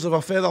see Birds of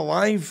a Feather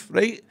live,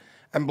 right,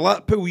 in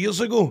Blackpool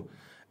years ago.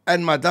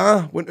 And my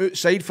dad went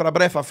outside for a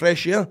breath of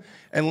fresh air,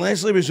 and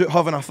Leslie was out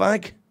having a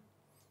fag.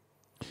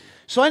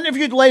 So I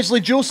interviewed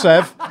Leslie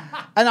Joseph,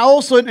 and I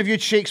also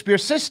interviewed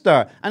Shakespeare's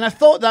sister. And I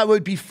thought that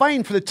would be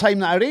fine for the time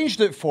that I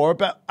arranged it for,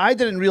 but I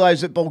didn't realise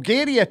that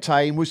Bulgaria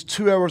time was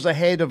 2 hours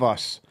ahead of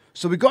us.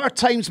 So we got our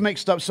times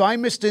mixed up. So I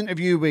missed the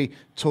interview with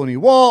Tony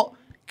Watt.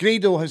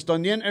 Grado has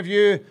done the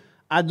interview.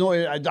 I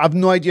have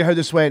no idea how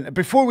this went.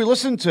 Before we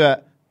listen to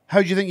it,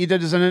 how do you think you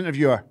did as an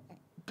interviewer?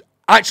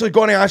 Actually,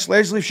 going to ask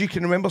Leslie if she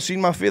can remember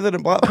seeing my father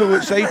in Blackpool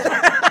outside.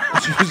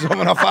 She was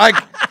having a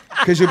fag,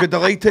 because he'd be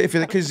delighted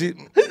because he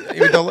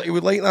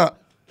would like that.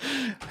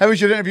 How was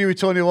your interview with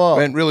Tony Watt?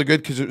 Went really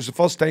good because it was the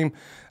first time.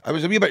 I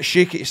was a wee bit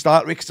shaky to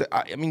start with. Cause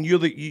I mean, you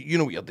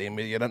know what you're doing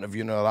with your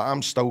interview and all that.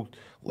 I'm still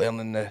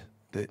learning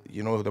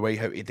the way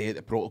how to do it,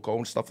 the protocol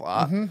and stuff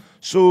like that.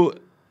 So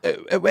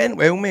it went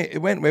well, mate. It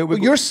went well. Well,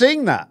 you're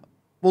saying that.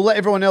 We'll let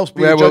everyone else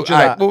be the judge of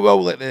that.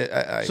 We'll let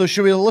the. So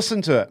should we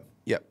listen to it?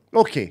 Yep.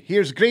 Okay,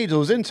 here's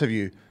Grado's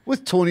interview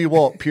with Tony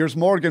Watt. Piers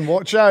Morgan,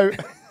 watch out.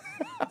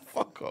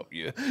 Fuck up,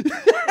 you.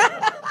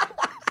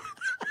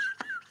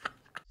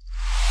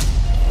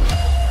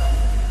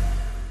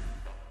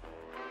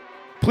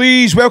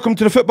 Please welcome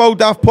to the Football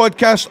Daft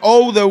podcast,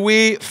 all the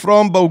way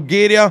from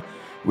Bulgaria,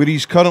 where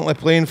he's currently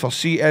playing for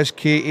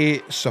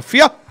CSKA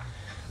Sofia.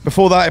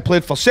 Before that, he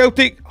played for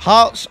Celtic,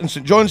 Hearts and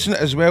St Johnstone,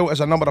 as well as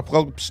a number of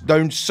clubs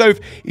down south.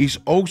 He's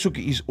also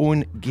got his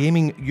own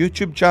gaming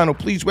YouTube channel.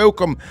 Please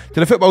welcome to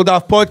the Football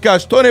Daft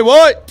podcast, Tony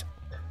Watt.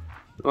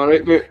 All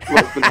right, mate.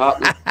 What's been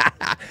happening?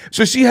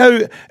 So see how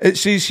it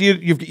says here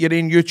you've got your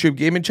own YouTube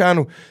gaming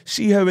channel.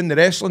 See how in the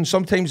wrestling,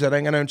 sometimes the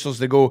ring announcers,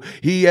 they go,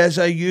 he is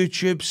a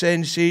YouTube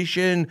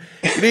sensation,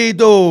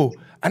 Grado.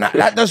 And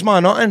that does my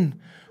nothing.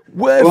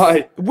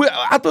 Why?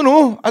 I don't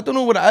know. I don't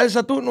know what it is.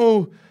 I don't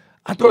know.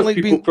 I don't like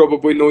people being...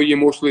 probably know you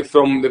mostly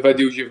from the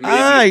videos you've made.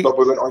 Aye. You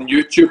probably went on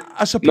YouTube.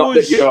 I suppose. Not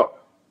that you're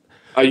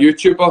a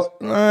YouTuber.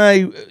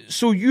 Aye.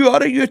 So you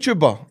are a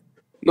YouTuber?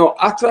 No,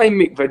 I try and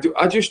make videos.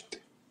 I just...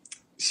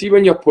 See,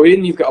 when you're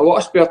playing, you've got a lot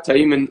of spare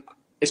time and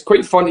it's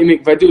quite fun to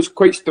make videos,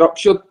 quite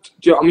structured.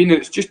 Do you know what I mean? And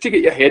it's just to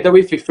get your head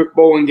away from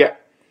football and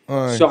get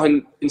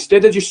something...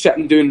 Instead of just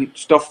sitting doing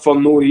stuff for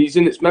no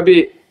reason, it's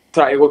maybe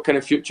try to look in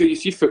the future. You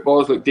see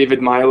footballers like David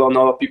Myler and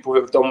other people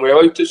who have done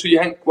well out it, so you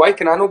think, why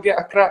can I not get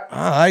a crack?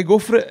 Aye, go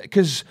for it.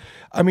 Because,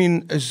 I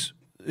mean, as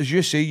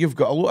you say, you've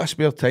got a lot of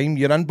spare time.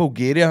 You're in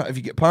Bulgaria. Have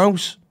you got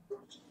pals?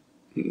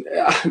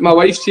 My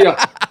wife's here,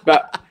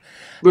 but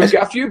we've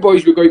got a few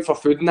boys we go out for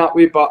food in that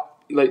way, but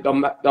like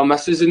their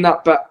missus and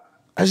that, but...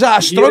 Is that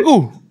a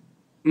struggle?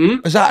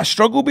 Is that a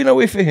struggle being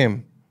away from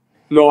him?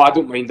 No, I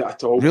don't mind it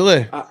at all.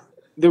 Really?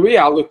 The way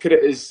I look at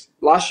it is,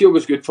 last year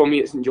was good for me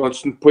at St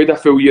Johnstone. Played a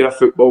full year of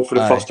football for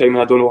the first time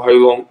in I don't know how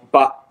long,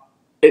 but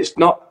it's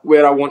not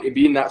where I want to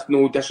be, and that's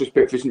no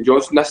disrespect for St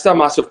Johnstone. This is a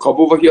massive club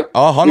over here.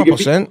 Oh,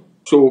 100%.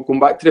 So going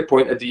back to the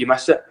point of, do you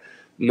miss it?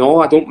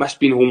 No, I don't miss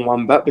being home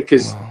one bit,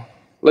 because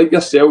like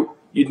yourself,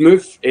 you'd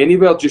move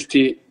anywhere just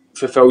to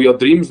fulfil your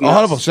dreams.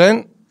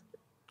 100%.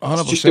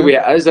 100%. It's just the way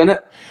it is, isn't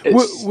it?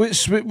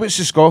 What's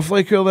the scoff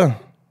like out there?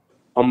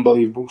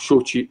 Unbelievable,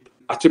 so cheap.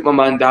 I took my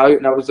man out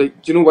and I was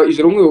like, do you know what, he's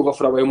only over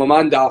for a while. My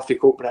man off the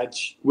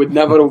Coatbridge would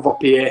never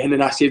overpay anything,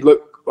 and I said,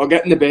 look, we're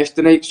getting the best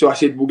tonight, so I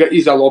said, we'll get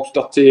you a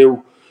lobster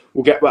tail,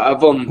 we'll get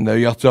whatever. And now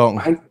you're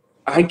talking.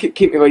 I think it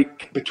came to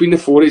like, between the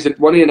fours,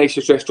 one of the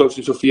nicest restaurants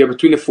in Sofia,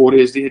 between the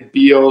fours, they had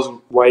beers,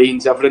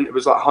 wines, everything. It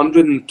was like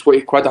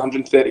 120 quid,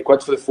 130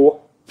 quid for the four.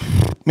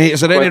 Mate,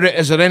 is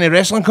there any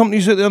wrestling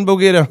companies out there in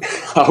Bulgaria?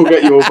 I'll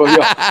get you over here.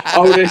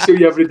 I'll wrestle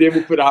you every day.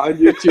 We'll put that on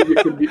YouTube. You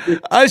can beat me.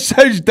 That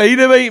sounds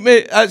dynamite,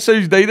 mate. That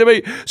sounds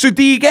dynamite. So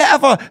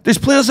does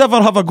players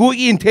ever have a go at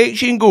you and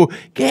text you and go,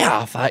 get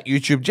off that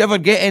YouTube? Do you ever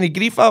get any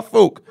grief off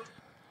folk?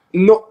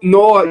 No,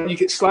 you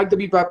get slagged a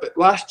wee bit, but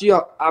last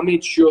year I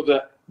made sure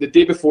that the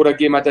day before a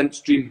game I didn't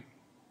stream,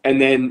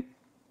 and then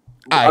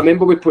I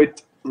remember we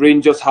played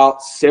Rangers,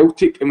 Hearts,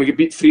 Celtic, and we got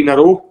beat 3 in a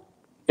row.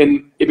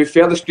 And to be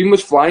fair, the stream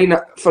was flying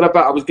for a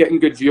bit. I was getting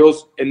good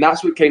viewers, and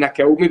that's what kind of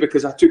killed me,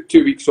 because I took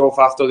 2 weeks off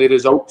after the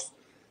results,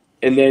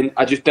 and then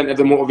I just didn't have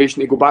the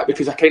motivation to go back,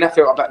 because I kind of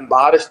felt a bit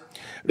embarrassed.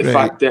 The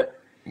fact that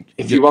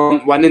if you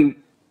weren't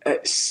winning,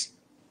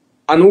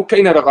 I know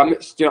kind of the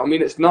limits. Do you know what I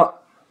mean? It's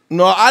not.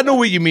 No, I know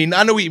what you mean.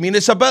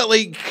 It's a bit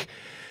like,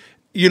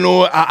 you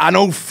know, an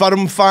old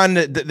firm fan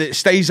that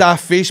stays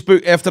off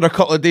Facebook after a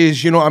couple of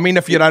days. You know what I mean?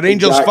 If you're a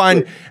Rangers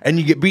fan and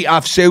you get beat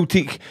off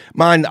Celtic,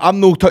 man, I'm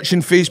no touching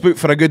Facebook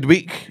for a good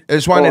week.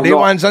 It's one of the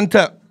ones, isn't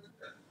it?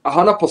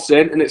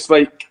 100%. And it's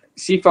like,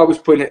 see, if I was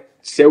playing at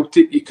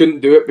Celtic, you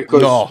couldn't do it,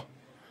 because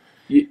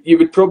you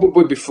would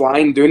probably be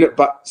flying doing it.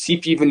 But see,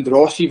 if you even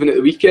draw, even at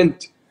the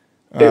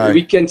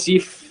weekend,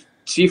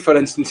 see, for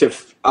instance,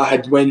 if I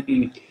had went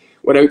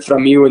out for a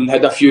meal and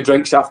had a few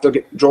drinks after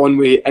getting drawn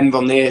with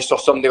Inverness or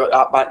somebody like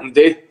that back in the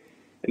day,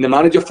 and the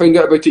manager found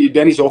out about it, you'd be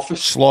in his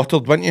office.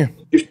 Slaughtered, wouldn't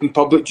you? Just in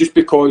public, just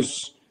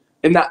because...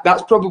 And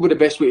that's probably the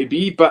best way to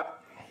be,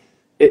 but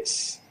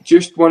it's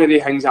just one of the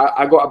things.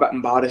 I got a bit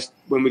embarrassed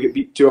when we got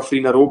beat 2 or 3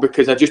 in a row,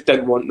 because I just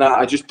didn't want that.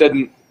 I just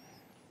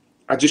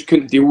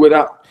couldn't deal with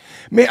that.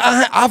 Mate,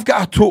 I've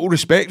got a total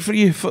respect for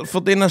you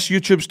for doing this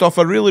YouTube stuff.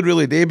 I really,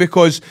 really do,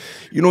 because,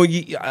 you know,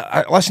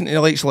 I listen to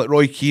the likes like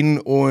Roy Keane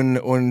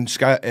on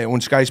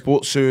Sky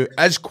Sports, who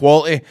is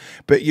quality,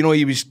 but, you know,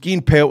 he was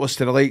getting pelters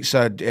to the likes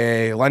of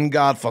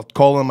Lingard for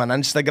calling him an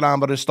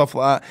Instagrammer and stuff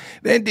like that.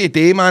 At the end of the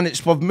day, man,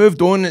 we've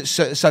moved on. It's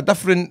a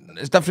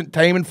different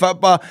time in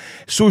football.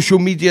 Social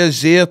media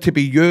is there to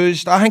be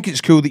used. I think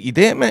it's cool that you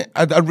do it, mate.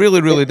 I really,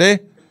 really do.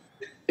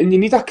 And you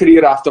need a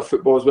career after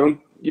football as well.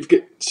 I've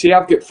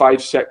got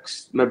 5,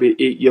 6, maybe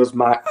 8 years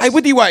max. Aye,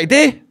 what do you want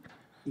to do?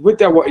 What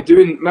do I want to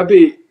do? And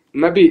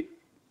maybe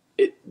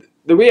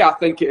the way I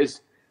think it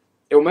is,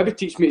 it'll maybe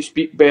teach me to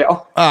speak better.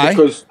 Aye.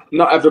 Because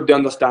not everybody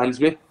understands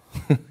me.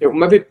 It'll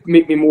maybe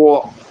make me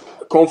more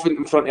confident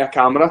in front of a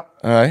camera.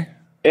 Aye.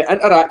 It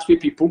interacts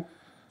with people,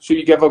 so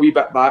you give a wee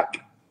bit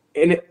back,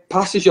 and it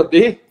passes your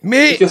day.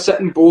 Mate. If you're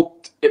sitting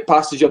bored, it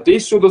passes your day.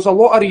 So there's a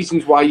lot of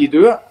reasons why you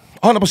do it.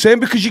 100%,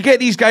 because you get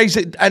these guys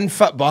in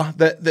football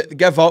that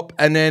give up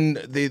and then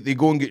they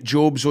go and get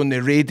jobs on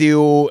the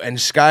radio and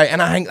Sky,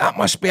 and I think that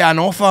must be an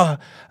offer.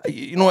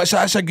 You know,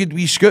 that's a good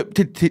wee scoop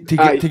to get that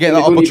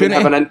opportunity. They don't even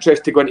have an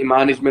interest to go into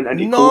management,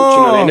 into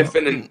coaching or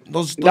anything. And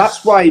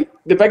that's why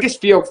the biggest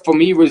fear for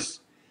me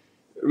was,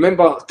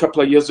 remember a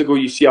couple of years ago,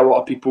 you see a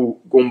lot of people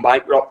going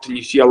bankrupt and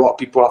you see a lot of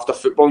people after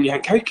football and you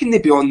think, how can they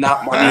be on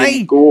that money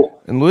and go?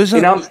 And lose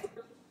it.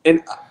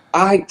 And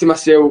I think to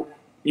myself,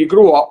 you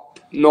grow up,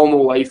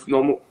 normal life,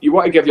 you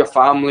want to give your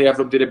family,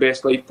 everybody the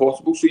best life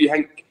possible, so you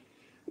think,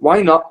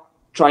 why not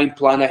try and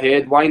plan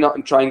ahead? Why not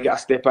and try and get a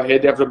step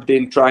ahead everybody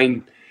and try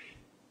and,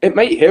 it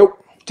might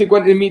help to go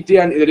into the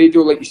media, into the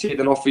radio, like you said,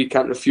 an offer you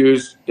can't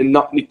refuse and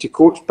not need to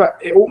coach, but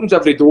it opens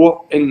every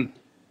door and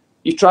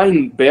you try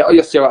and better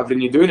yourself at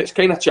everything you do, and it's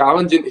kind of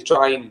challenging to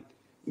try and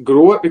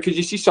grow it, because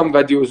you see some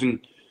videos and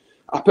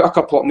I put a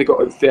couple up and they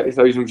got like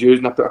 30,000 views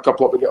and I put a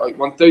couple up and they get like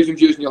 1,000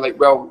 views and you're like,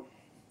 well,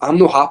 I'm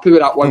not happy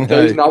with that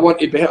 1,000. I want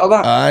to better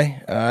that.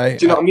 Aye.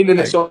 Do you know what I mean? And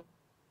it's all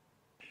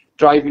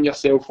driving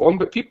yourself on.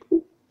 But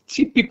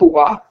people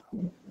laugh.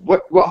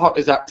 What hurt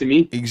is that to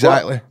me?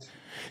 Exactly. What?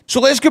 So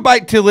let's go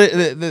back to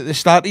the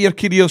start of your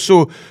career.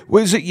 So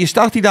was it you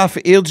started off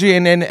at Airdrie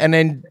and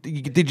then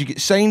did you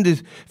get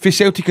signed for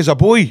Celtic as a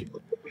boy?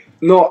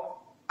 No,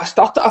 I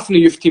started off in the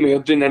youth team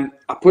at Airdrie and then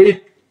I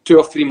played 2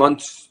 or 3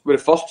 months with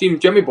the first team.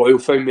 Jimmy Boyle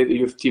found me at the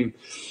youth team.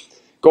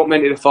 Got me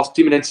into the first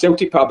team, and then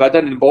Celtic put a bid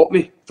in and bought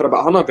me for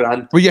about 100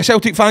 grand. Were you a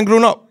Celtic fan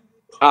growing up?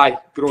 Aye,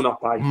 growing up,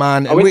 aye.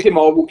 Man, I went to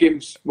Marvel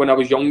games when I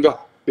was younger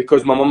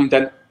because my mum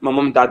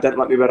and dad didn't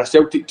let me wear a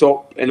Celtic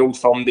top in Old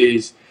Firm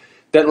days.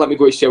 Didn't let me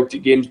go to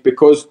Celtic games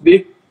because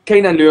they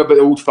kind of knew about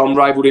the Old Firm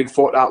rivalry and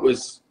thought that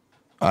was...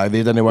 Aye,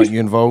 they didn't want you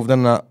involved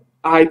in that.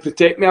 Aye,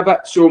 protect me a bit.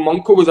 So my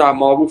uncle was a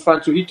Marvel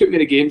fan, so he took me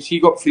to games. He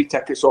got free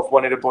tickets off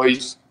one of the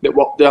boys that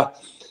worked there.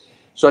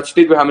 So I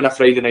stayed with him on a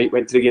Friday night,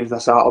 went to the games on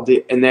a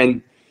Saturday, and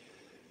then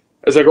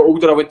as I got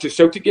older, I went to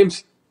Celtic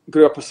games.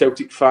 Grew up a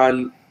Celtic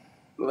fan,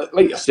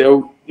 like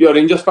yourself. You're a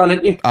Rangers fan,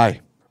 aren't you?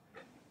 Aye.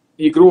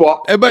 You grow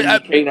up. But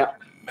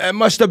it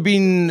must have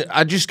been.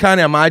 I just can't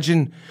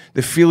imagine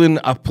the feeling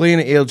of playing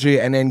at Airdrie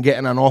and then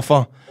getting an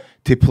offer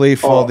to play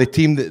for the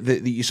team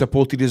that you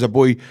supported as a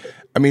boy.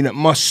 I mean, it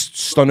must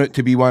stun out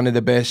to be one of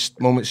the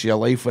best moments of your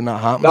life when that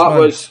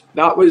happens.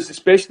 That was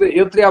especially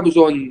at Airdrie. I was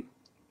on.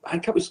 I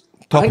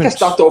think I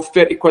started off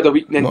 30 quid a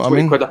week and then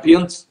 20 quid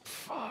appearance,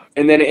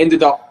 and then it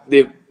ended up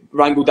they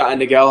wrangled that in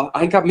the girl.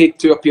 I think I've made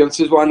 2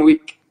 appearances one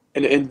week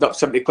and it ended up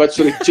 70 quid,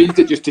 so they changed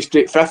it just to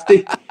straight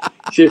 50,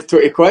 shaved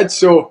 20 quid.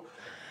 So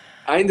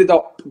I ended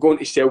up going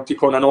to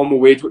Celtic on a normal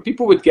wage, but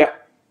people would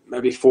get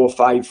maybe 400,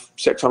 500,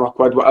 600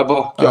 quid, whatever. Do you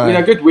know what I mean?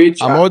 A good wage.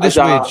 A modest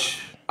wage.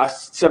 A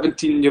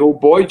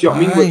 17-year-old boy, do you know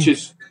what I mean? Which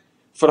is,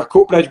 for a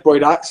Coatbridge boy,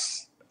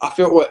 I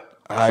felt like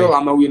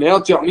a millionaire,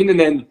 do you know what I mean? And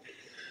then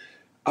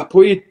I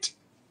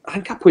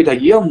think I played a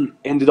year and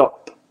ended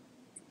up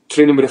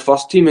training with the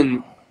first team,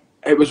 and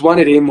it was one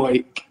of them,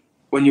 like,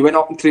 when you went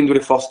up and trained with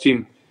the first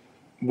team,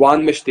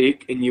 one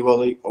mistake and you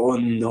were like, oh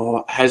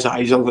no, his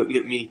eyes are looking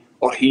at me,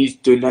 or he's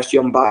doing this,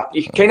 you're embarrassed.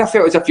 You kind of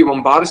felt as if you were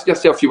embarrassed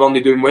yourself, you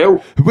weren't doing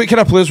well. What kind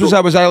of players was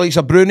that? Was that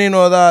like Bruni and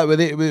all that?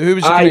 Who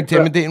was the kind of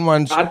intimidating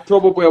ones? I'd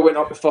probably went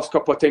up the first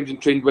couple of times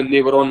and trained when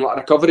they were on like a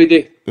recovery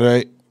day.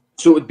 Right.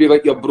 So it would be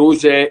like your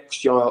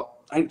Brozex,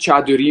 I think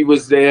Chaduri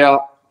was there.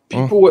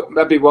 People that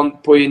maybe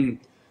weren't playing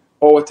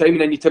all the time,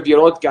 and then you'd have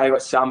your odd guy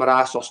like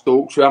Samaras or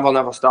Stokes, whoever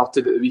never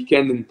started at the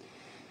weekend.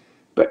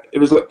 But it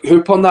was like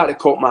hoop on that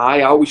caught my eye.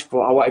 I always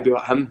thought I want to be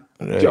like him.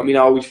 Right. Do you know what I mean? I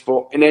always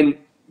thought. And then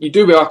you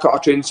do well at a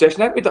training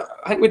session. I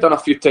think we'd done a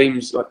few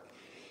times like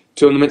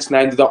tournaments, and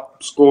I ended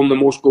up scoring the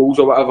most goals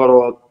or whatever,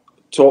 or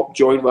top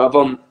joint,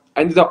 whatever. And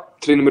I ended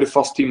up training with the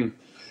first team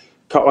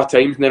a couple of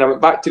times, and then I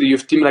went back to the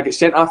youth team and I got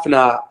sent off in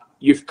a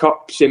youth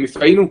cup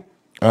semi-final.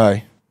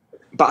 Aye.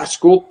 But I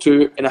scored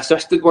 2 and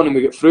assisted 1, and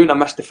we got through, and I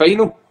missed the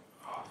final.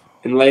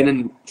 And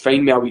Lennon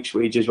fined me a week's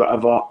wages,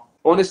 whatever.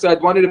 Honestly, I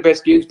had one of the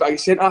best games, but I got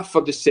sent off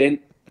for dissent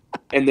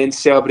and then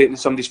celebrating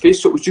somebody's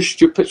face, so it was just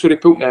stupid. So they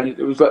put me in. It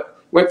was like,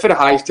 went for the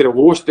highest to the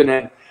lowest, and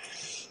then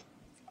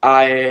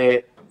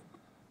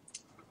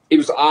it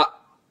was like,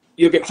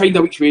 you're getting fined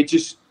a week's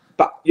wages,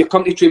 but you're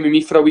coming to train with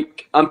me for a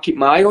week. I'm keeping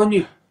my eye on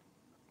you.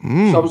 So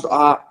I was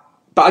like,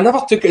 but I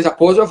never took it as a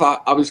positive.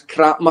 I was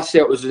crapping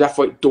myself as if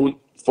like, don't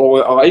fall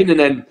out of line, and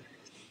then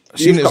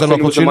seen it as an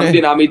opportunity. Monday,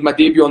 and I made my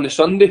debut on the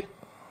Sunday.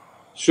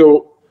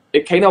 So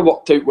it kind of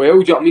worked out well, do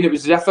you know what I mean? It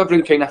was as if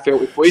everyone kind of felt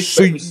with place.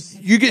 So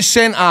you get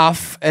sent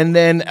off, and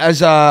then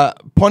as a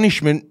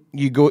punishment,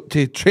 you go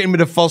to train with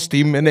the first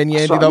team, and then you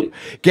ended up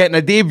getting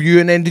a debut,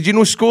 and then did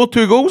you score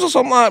 2 goals or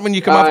something like that when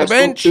you come off the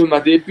bench? I scored 2 in my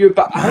debut,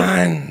 but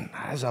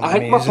I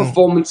think my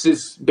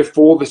performances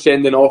before the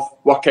sending off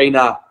were kind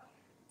of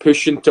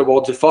pushing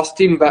towards the first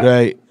team, but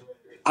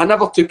I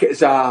never took it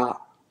as a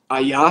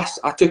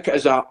I took it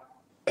as a,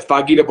 if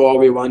I get the ball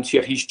away once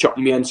here, he's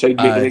chucking me inside,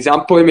 making an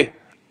example of me.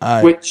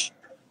 Aye. Which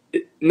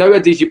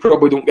nowadays you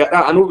probably don't get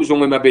that. I know it was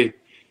only maybe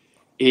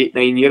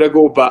 8-9 years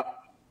ago,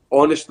 but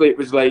honestly, it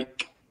was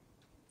like,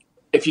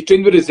 if you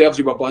trained with reserves,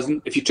 you were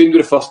buzzing. If you trained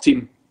with the first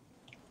team,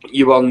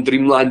 you were in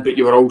dreamland, but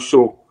you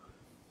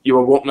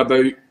were walking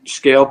about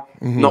scared,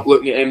 not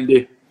looking at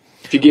MD.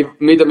 If you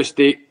made a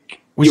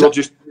mistake, you were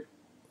just...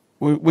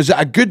 Was it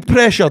a good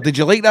pressure? Did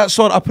you like that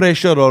sort of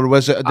pressure, or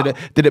was it?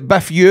 Did it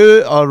biff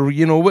you, or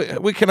you know,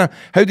 what kind of?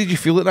 How did you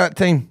feel at that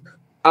time?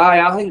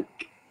 I think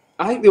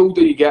the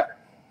older you get,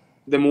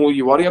 the more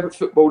you worry about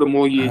football, the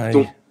more you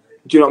don't.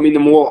 Do you know what I mean?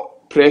 The more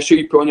pressure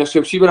you put on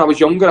yourself. See, when I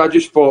was younger, I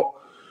just thought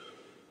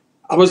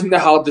I wasn't the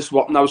hardest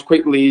working. I was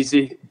quite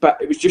lazy,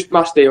 but it was just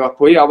my style of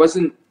play. I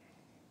wasn't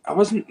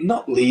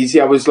not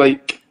lazy. I was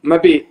like,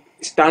 maybe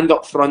stand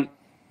up front,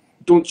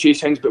 don't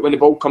chase things, but when the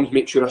ball comes,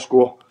 make sure I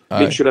score.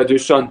 Make sure I do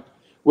something.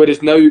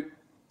 Whereas now,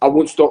 I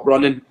won't stop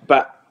running,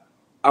 but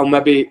I'll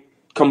maybe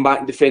come back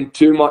and defend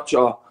too much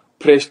or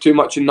press too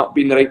much and not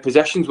be in the right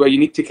positions, where you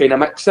need to kind of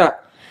mix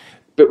that.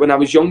 But when I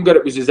was younger,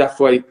 it was as if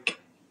like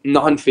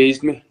nothing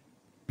fazed me.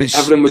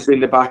 Everyone would be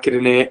in the back of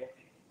the net.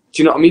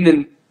 Do you know what I mean?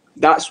 And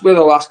that's where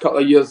the last couple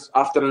of years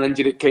after an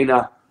injury,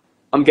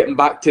 I'm getting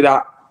back to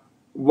that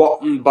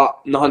working, but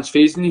nothing's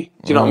fazing you. Do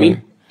you know what I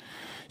mean?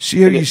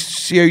 See how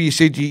you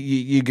said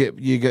you get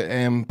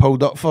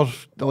pulled up for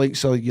the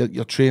likes of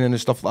your training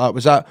and stuff like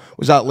that.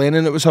 Was that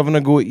Lennon that was having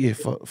a go at you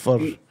for?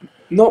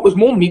 No, it was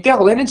more media.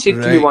 Lennon said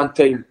to me one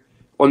time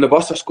on the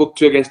bus, I scored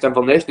 2 against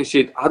Inverness, and he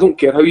said, "I don't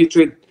care how you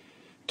train,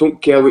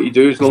 don't care what you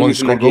do, as long as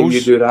in the game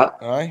you do that."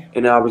 Aye.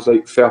 And I was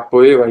like, fair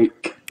play.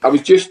 Like I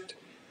wouldn't.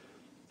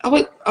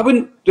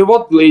 The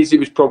word lazy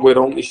was probably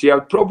wrong to say. I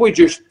would probably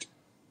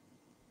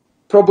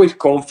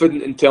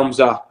confident in terms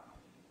of,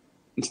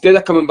 instead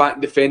of coming back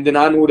and defending,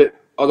 I know that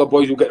other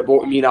boys will get the ball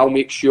to me, and I'll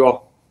make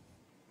sure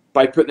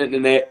by putting it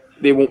in the net,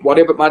 they won't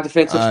worry about my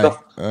defensive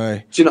stuff.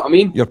 Aye. Do you know what I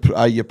mean?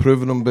 You're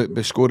proving them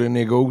by scoring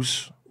their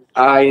goals.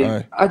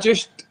 Aye.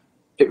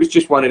 It was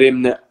just one of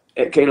them that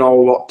it kind of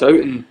all worked out,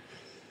 and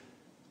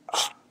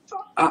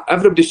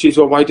everybody says,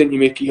 "Oh, why didn't you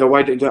make it here?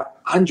 Why didn't you do it?"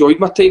 I enjoyed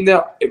my time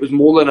there. It was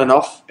more than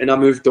enough, and I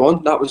moved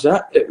on. That was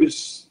it. It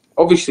was,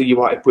 obviously you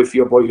want to play for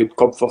your boyhood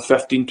club for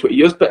 15, 20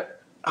 years,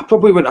 but I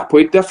probably wouldn't have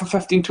played there for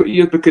 15, 20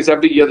 years, because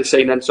every year they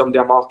sign in somebody,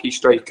 a marquee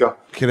striker.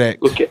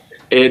 Correct. Look at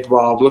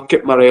Edward, look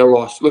at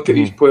Morelos, look at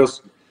these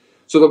players.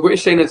 So they're going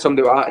to sign in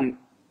somebody like that, and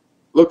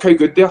look how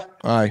good they are.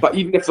 Aye. But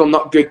even if they're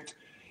not good,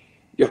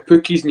 your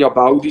Pookies and your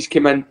Baldies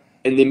came in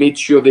and they made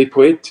sure they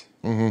played.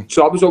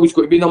 So I was always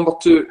going to be number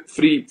 2,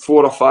 3,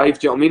 4 or 5,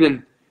 do you know what I mean?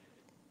 And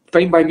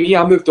fine by me,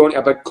 I moved on to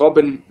a big club,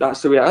 and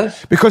that's the way it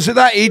is. Because at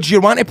that age,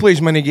 you want to play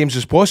as many games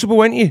as possible,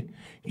 weren't you?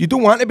 You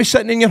don't want to be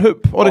sitting in your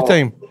hoop all the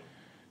time.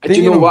 And do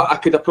you know what? I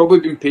could have probably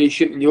been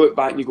patient, and you look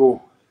back and you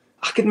go,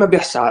 I could maybe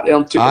have sat there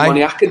and took the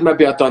money, I could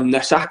maybe have done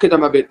this, I could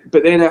have maybe...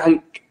 But then I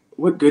think,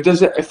 what good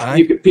is it? If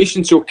you've got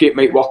patience, okay, it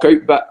might work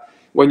out, but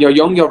when you're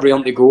young, you're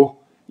raring to go.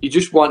 You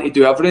just want to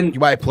do everything. You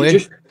want to play.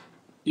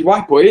 You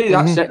want to play,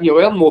 that's it. You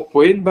learn more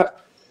playing,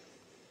 but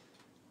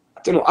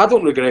I don't know. I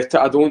don't regret it.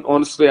 I don't,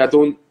 honestly, I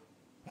don't.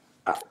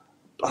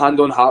 Hand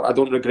on heart, I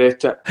don't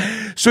regret it.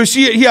 So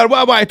see here, what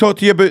I want to talk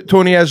to you about,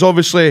 Tony, is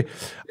obviously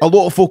a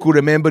lot of folk will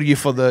remember you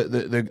for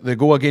the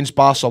goal against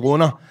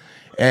Barcelona.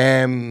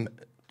 Do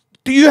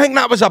you think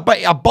that was a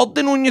bit of a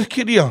burden on your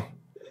career?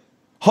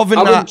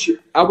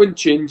 I wouldn't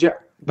change it.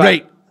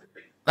 Right.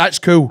 That's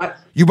cool.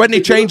 You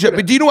wouldn't change it.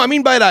 But do you know what I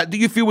mean by that? Do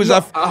you feel as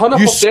if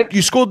 100%.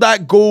 You scored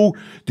that goal?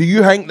 Do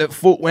you think that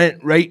folk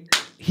went, right,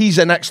 he's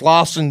the next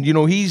Larson, you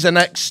know, he's the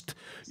next,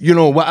 you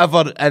know,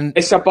 whatever? And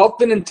it's a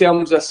burden in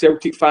terms of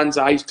Celtic fans'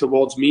 eyes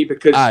towards me,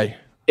 because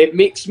it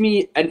makes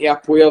me into a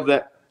player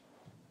that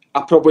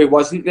I probably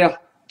wasn't there.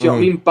 Do you know what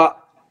I mean? But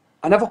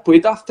I never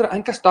played after it. I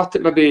think I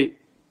started maybe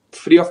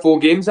 3 or 4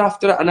 games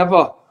after it.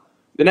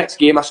 The next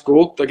game I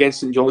scored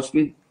against St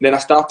Johnstone. Then I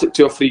started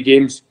 2 or 3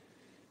 games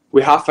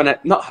with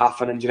not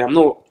half an injury.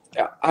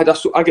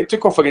 I get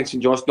took off against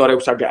St Johnstone, or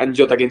else I get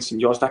injured against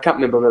St Johnstone. I can't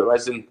remember what it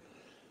was. And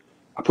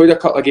I played a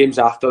couple of games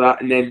after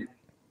that, and then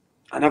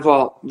I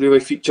never really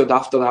featured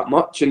after that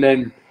much. And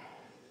then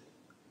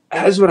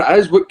it is what it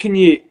is. What can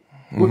you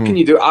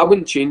do? I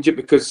wouldn't change it,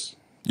 because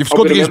you've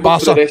scored against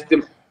Barca.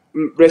 The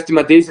rest of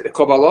my days at the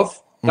club I love.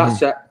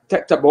 That's it.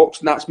 Ticked a box,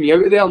 and that's me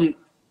out of there. And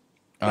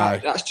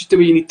that's just the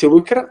way you need to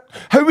look at it.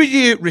 How were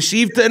you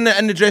received in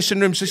the dressing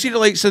room? So see the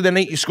likes of the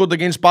night you scored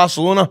against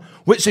Barcelona.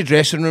 What's the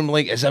dressing room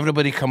like? Is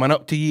everybody coming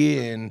up to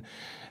you? And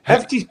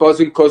everybody's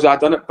buzzing because I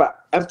done it,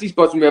 but everybody's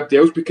buzzing with everybody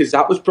else, because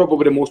that was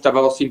probably the most I've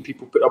ever seen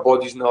people put their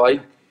bodies in the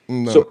line.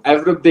 No. So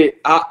everybody,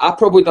 I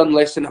probably done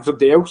less than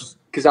everybody else,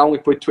 because I only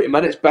played 20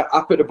 minutes, but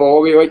I put the ball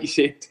away, like you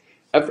said.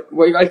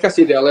 Like I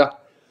said earlier,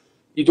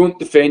 you don't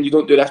defend, you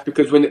don't do this,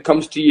 because when it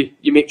comes to you,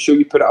 you make sure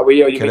you put it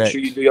away, or you make sure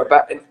you do your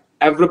bit. And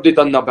everybody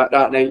done their bit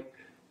that night,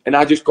 and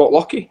I just got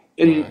lucky.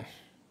 And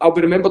I'll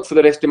be remembered for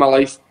the rest of my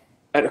life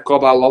at the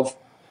club I love,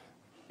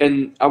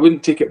 and I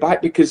wouldn't take it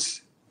back,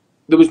 because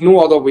there was no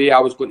other way I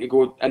was going to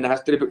go in the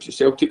history books of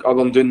Celtic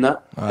other than doing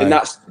that. Aye. And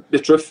that's the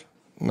truth.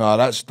 No,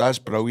 that's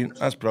brilliant.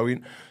 That's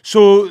brilliant.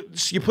 So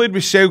you played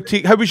with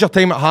Celtic. How was your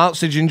time at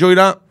Hearts? Did you enjoy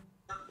that?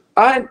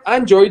 I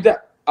enjoyed it.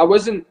 I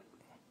wasn't,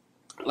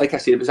 like I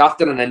said, it was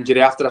after an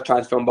injury, after a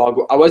transfer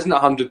embargo. I wasn't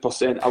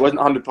 100%. I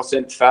wasn't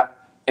 100% fit,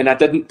 and I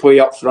didn't play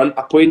up front.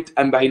 I played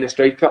in behind the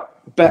striker,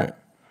 but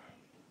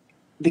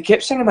they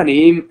kept singing my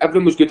name.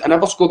 Everyone was good. I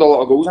never scored a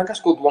lot of goals. I think I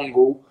scored 1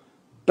 goal,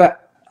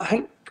 but I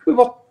think we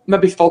were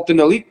maybe 3rd in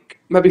the league,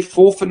 maybe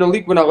 4th in the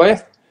league when I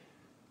left,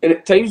 and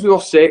at times we were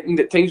 2nd,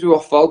 at times we were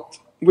 3rd.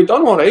 We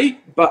done all right,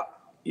 but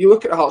you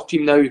look at the Hearts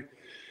team now,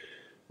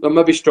 they're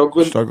maybe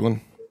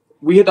struggling.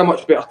 We had a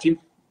much better team,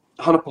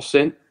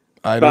 100%.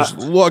 Aye, there was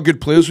a lot of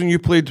good players when you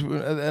played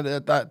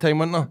at that time,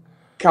 weren't there?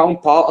 Callum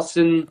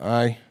Patterson,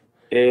 aye.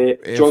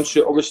 John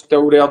Shooter was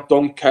still there,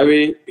 Don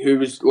Cowie, who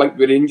was linked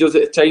with Rangers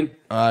at the time.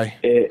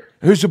 Aye.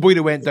 Who's the boy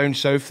that went down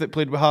south that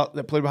played with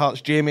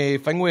Hearts? Jamie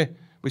Fingway?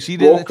 Was he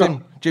there at the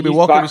time? Jamie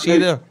Walker, was he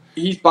there?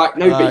 He's back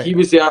now, but he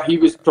was there. He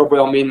was probably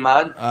our main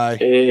man.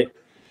 Aye.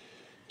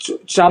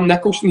 Sam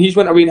Nicholson, he's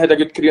went away and had a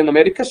good career in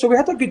America, so we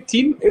had a good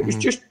team. It was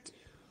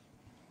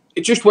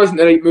it just wasn't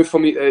the right move for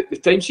me at the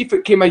time. See, if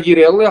it came a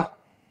year earlier,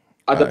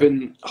 I'd have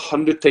been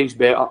 100 times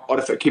better. Or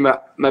if it came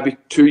maybe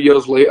 2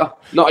 years later,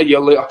 not a year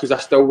later, because I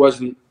still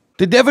wasn't.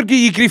 Did they ever give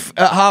you grief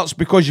at Hearts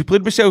because you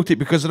played with Celtic?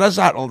 Because there is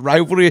that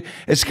rivalry.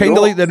 It's kind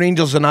of like the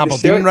Rangers and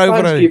Aberdeen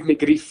rivalry. The Celtic fans gave me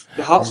grief.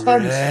 The Hearts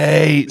fans,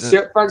 right. The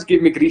Celtic fans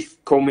gave me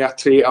grief. Call me a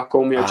traitor,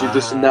 call me a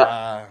Judas and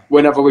that.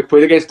 Whenever we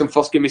played against them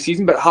first game of the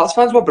season. But Hearts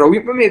fans were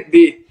brilliant with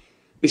me.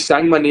 They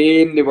sang my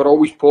name. They were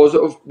always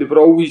positive. They were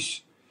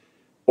always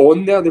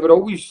on there. They were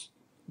always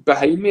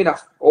behind me. And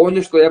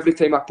honestly, every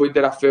time I played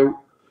there, I felt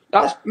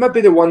that's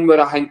maybe the one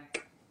where I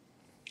think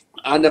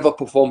I never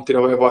performed to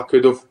the level I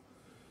could have.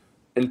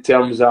 In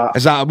terms of...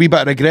 Is that a wee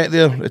bit of regret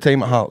there, the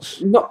time at Hearts?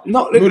 Not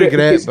regret,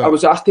 because I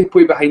was asked to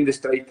play behind the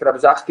striker. I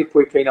was asked to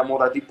play kind of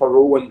more a deeper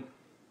role, and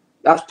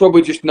that's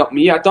probably just not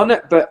me. I done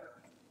it, but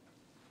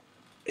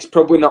it's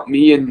probably not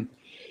me, and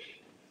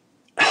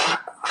I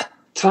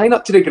try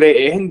not to regret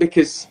anything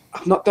because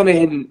I've not done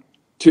anything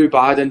too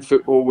bad in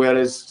football,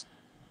 whereas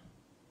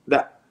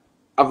that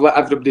I've let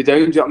everybody down.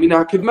 Do you know what I mean?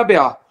 I could maybe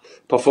have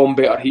performed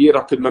better here,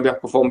 I could maybe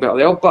have performed better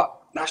there, but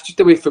that's just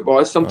the way football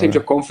is. Sometimes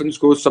your confidence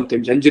goes,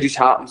 sometimes injuries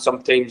happen,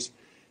 sometimes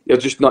you're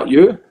just not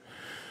you.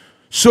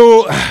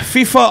 So,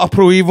 FIFA or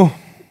Pro Evo?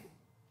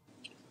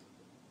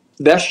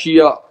 This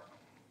year,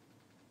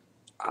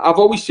 I've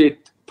always said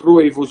Pro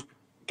Evo's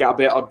got a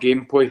better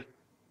gameplay,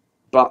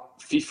 but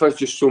FIFA's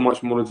just so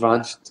much more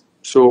advanced.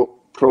 So,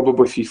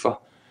 probably FIFA.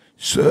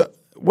 So,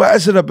 what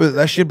is it about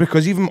this year?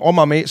 Because even all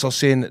my mates are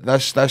saying that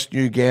this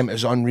new game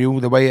is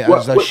unreal the way it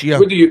is this year.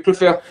 What do you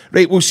prefer?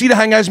 Right, well, see the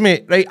thing is,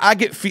 mate. Right, I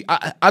get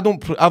I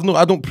don't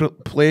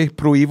play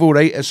Pro Evo.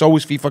 Right, it's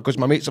always FIFA because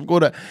my mates have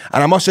got it,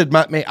 and I must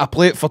admit, mate, I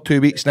play it for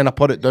 2 weeks and then I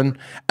put it down.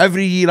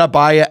 Every year I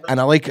buy it and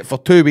I like it for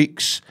 2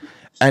 weeks,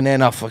 and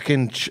then I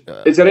fucking.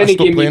 Is there any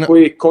game you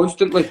play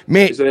constantly,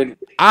 mate? Is there any?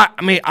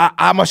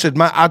 I must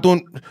admit, I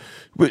don't.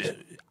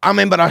 I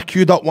remember I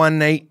queued up one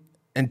night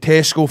in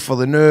Tesco for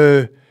the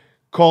new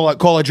Call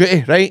of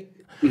Duty, right?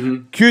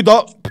 Queued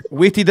up,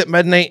 waited at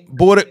midnight,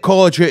 bought it,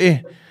 Call of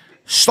Duty,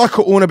 stuck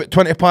it on about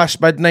 20 past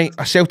midnight.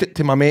 I sold it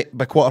to my mate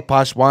by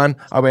 1:15.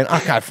 I went,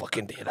 I can't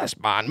fucking do this,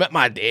 man. What am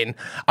I doing?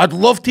 I'd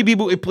love to be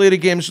able to play the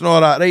games and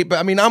all that, right? But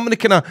I mean, I'm gonna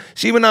kind of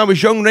see when I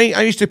was young, right?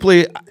 I used to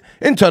play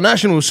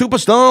international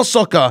superstar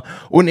soccer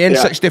on the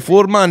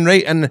N64, man,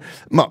 right? And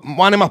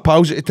one of my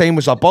pals at the time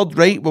was a bud,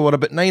 right? We were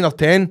about 9 or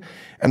 10.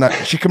 And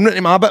she came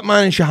into my bit,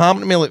 man, and she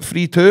hammered me like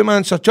 3-2,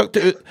 man. So I chucked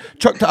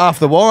it off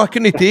the wall. I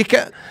couldn't take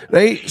it,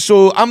 right?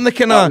 So I'm the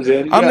kind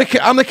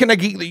of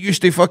geek that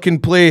used to fucking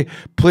play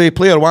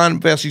player 1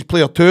 versus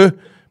player 2.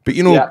 But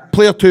you know,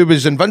 player 2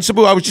 was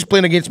invincible. I was just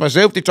playing against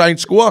myself to try and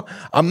score.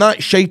 I'm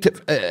not shite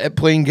at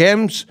playing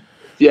games.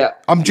 Yeah,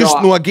 I'm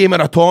just not a gamer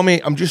at all,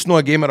 mate. I'm just not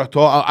a gamer at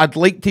all. I'd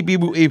like to be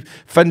able to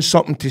find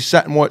something to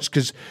sit and watch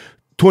because,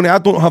 Tony, I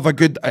don't have a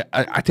good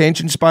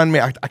attention span,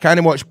 mate. I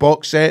can't watch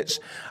box sets.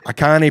 I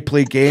can't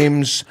play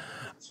games.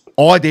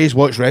 All I do is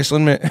watch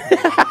wrestling, mate.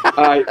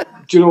 Do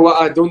you know what?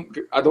 I don't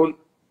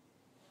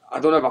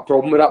have a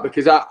problem with that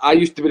because I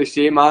used to be the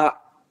same. I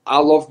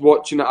loved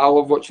watching it. I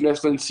love watching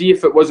wrestling. See,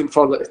 if it wasn't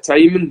for like, the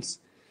timings,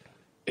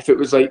 if it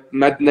was like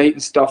midnight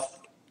and stuff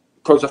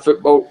because of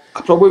football,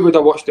 I probably would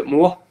have watched it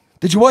more.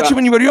 Did you watch it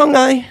when you were young,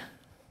 aye?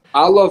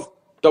 I loved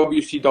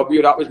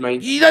WCW, that was mine.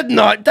 You did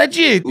not, did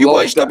you? You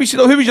watched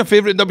WCW. Who was your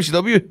favourite in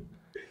WCW?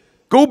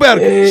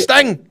 Goldberg,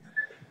 Sting,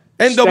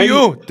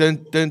 NWO.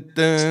 Dun, dun,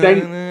 dun.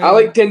 Sting. I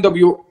liked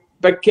NWO.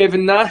 Big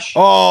Kevin Nash.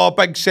 Oh,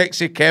 big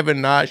sexy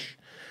Kevin Nash.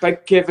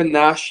 Big Kevin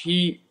Nash.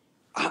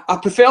 I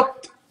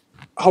preferred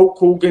Hulk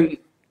Hogan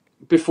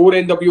before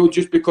NWO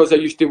just because I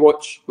used to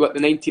watch like the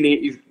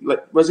 1980s,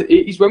 like was it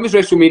 80s? When was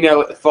WrestleMania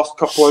like the first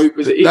couple out?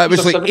 Was it 80s? That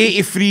was like 70s?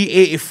 83,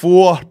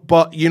 84,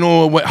 but you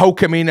know,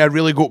 Hulkamania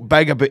really got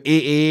big about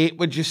 88,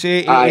 would you say?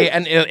 88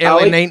 into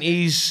early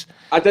 90s.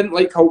 I didn't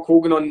like Hulk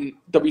Hogan on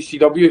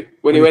WCW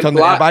when he went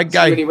black, bad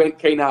guy. when he went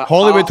kind of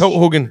Hollywood Hulk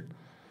Hogan.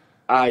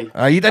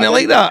 Aye. You didn't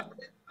like that?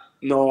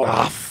 No.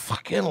 I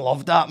fucking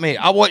love that, mate.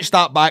 I watch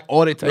that back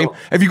all the time. No.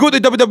 Have you got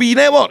the WWE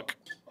Network?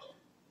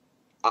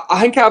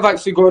 I think I've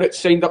actually got it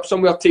signed up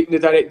somewhere, taking the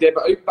direct debit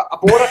out, but I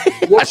bought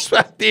it. That's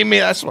what I do, mate.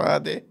 That's what I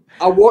do.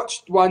 I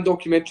watched one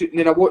documentary, and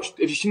then I watched.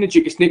 Have you seen the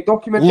Jake the Snake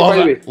documentary? Love by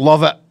the way? it,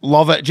 love it,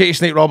 love it. Jake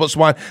Snake Roberts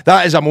one.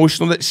 That is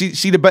emotional.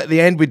 See the bit at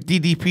the end with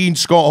DDP and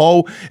Scott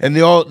Hall, and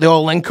they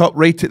all link up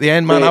right at the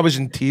end, man. Yeah. I was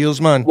in tears,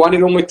 man. One of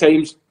the only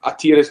times a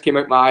tear has came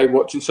out my eye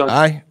watching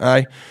something.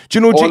 Aye. Do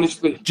you know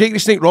Honestly. Jake the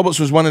Snake Roberts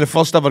was one of the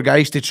first ever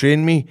guys to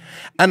train me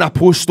in a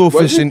post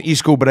office in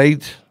East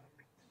Kilbride.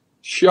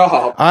 Shut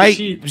up.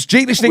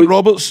 Jake the Snake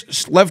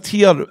Roberts lived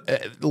here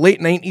late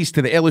 90s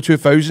to the early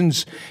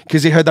 2000s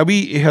because he had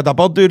a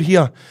bird out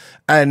here,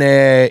 and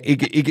he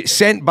gets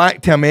sent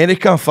back to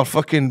America for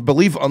fucking,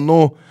 believe it or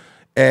no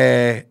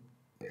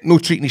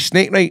treating his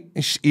snake right.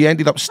 He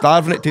ended up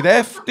starving it to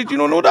death. Did you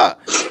not know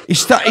that? He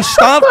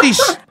starved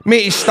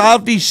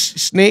his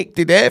snake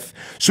to death,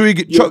 so he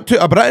got chucked out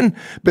of Britain.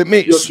 But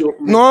mate,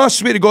 no, I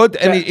swear to God,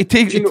 and he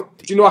takes. Do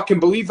you know I can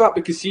believe that,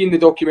 because seeing the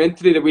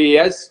documentary, the way he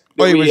is,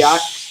 the way he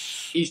acts.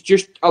 He's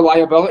just a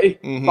liability,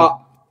 but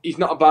he's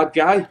not a bad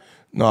guy.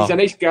 No. He's a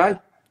nice guy.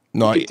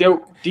 No, you can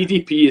tell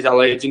DDP is a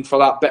legend for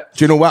that bit.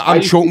 Do you know what?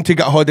 I'm choking to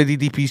get a hold of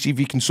DDP, see if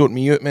he can sort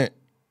me out, mate.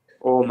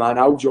 Oh man,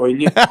 I'll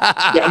join you.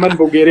 Get him in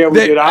Bulgaria,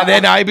 we'll do that.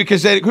 And then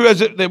because who is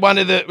it?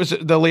 Was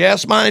it the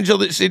Liers manager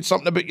that said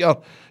something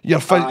about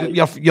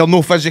you're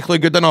no physically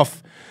good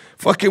enough?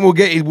 Fucking, we'll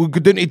go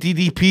down to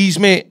DDP's,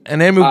 mate, and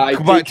then we'll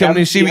come back to him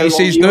and see what he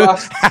says now.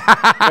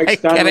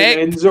 Correct.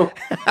 Enzo.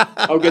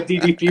 I'll get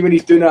DDP when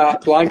he's doing a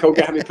plank. I'll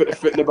get him to put the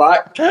foot in the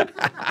back.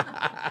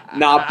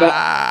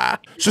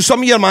 So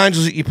some of your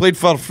managers that you played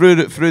for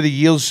through the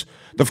years,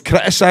 they've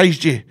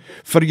criticised you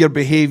for your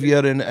behaviour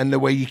and the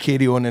way you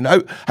carry on. And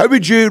how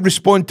would you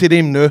respond to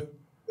them now?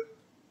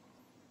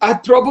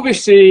 I'd probably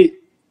say,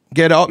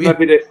 get it up,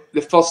 maybe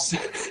the first.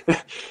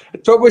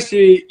 I'd probably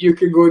say you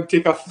can go and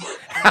take a bit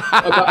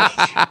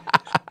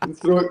and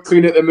throw it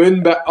clean at the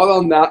moon. But other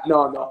than that,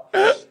 no.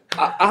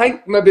 I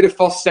think maybe the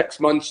first 6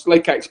 months,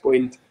 like I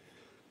explained,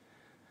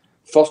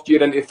 first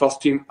year into the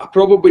first team, I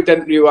probably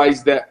didn't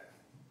realise that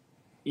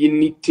you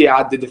need to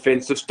add the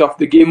defensive stuff.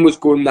 The game was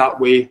going that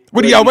way.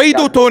 Were you away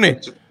though, Tony?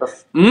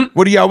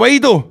 Were you away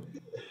though?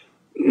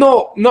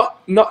 No,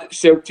 not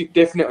Celtic.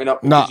 Definitely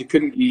not. Because you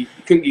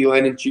couldn't get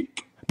Lennon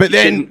cheek. But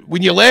then,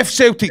 when you left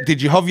Celtic,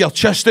 did you have your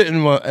chest out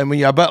and were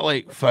you a bit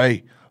like,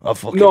 "Fine, I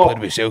fucking played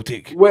with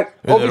Celtic"?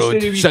 Obviously,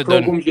 the wee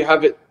problems you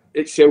have at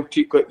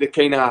Celtic, like the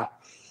kind of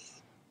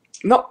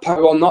not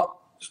power, not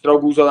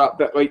struggles or that,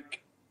 but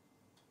like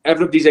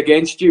everybody's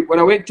against you. When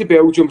I went to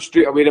Belgium,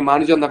 straight away the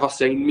manager never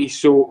signed me,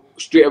 so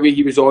straight away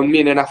he was on me,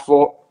 and then I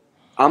thought,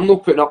 I'm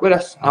not putting up with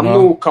this. I'm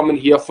not coming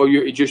here for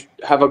you to just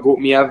have a go at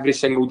me every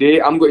single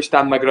day. I'm going to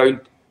stand my ground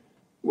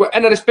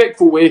in a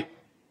respectful way.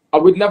 I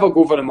would never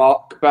go for the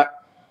mark, but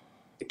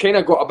it kind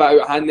of got a bit out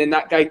of hand. Then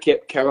that guy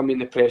kept killing me in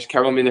the press.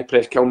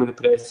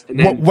 And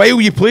then,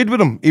 while you played with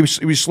him, he was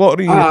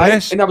slaughtering you in the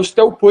press. And I was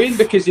still playing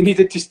because he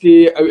needed to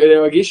stay out of the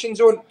relegation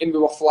zone, and we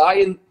were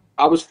flying.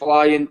 I was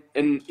flying,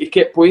 and he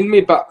kept playing me.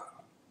 But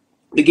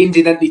the games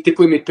he didn't need to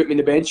play me, he'd put me on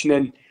the bench, and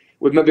then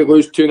we'd maybe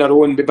lose 2 in a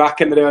row and be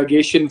back in the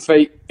relegation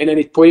fight, and then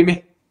he'd play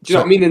me. Do you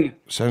know what I mean? And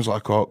sounds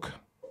like a cock.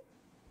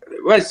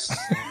 It was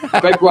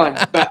a big one,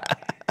 but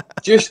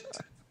just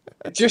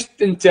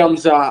in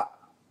terms of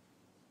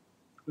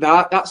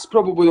that's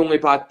probably the only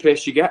bad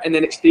press you get, and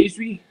then it stays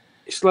with you.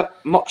 It's like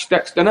muck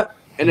sticks, doesn't it?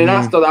 And then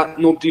after that,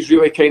 nobody's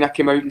really kind of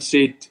came out and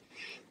said.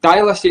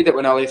 Dyla said it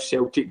when I left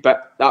Celtic,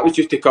 but that was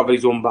just to cover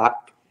his own back.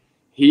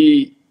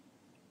 He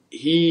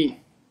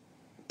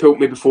pulled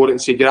me before it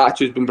and said, your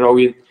attitude's been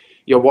brilliant,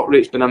 your work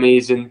rate's been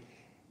amazing,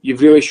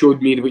 you've really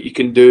showed me what you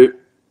can do.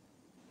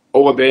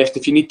 All the best.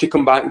 If you need to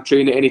come back and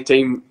train at any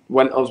time,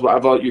 winters,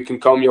 whatever, you can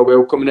come, you're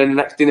welcome. And then the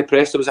next day in the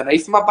press, there was a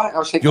knife in my back. I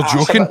was like, you're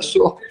joking?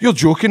 You're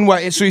joking?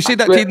 What? So he said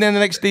that to you, and then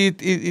the next day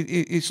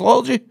he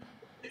slaughtered you?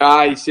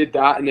 He said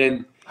that, and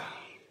then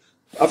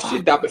I've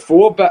said that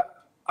before,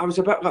 but I was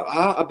a bit like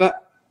that, a bit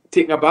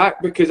taken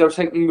aback, because I was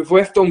thinking, we've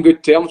left on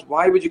good terms,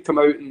 why would you come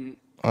out and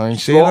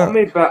slaughter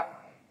me? But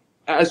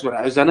it is what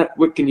it is, isn't it?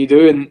 What can you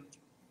do? And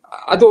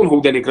I don't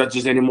hold any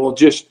grudges anymore,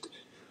 just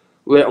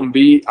let him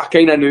be. I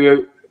kind of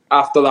knew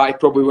after that he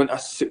probably wouldn't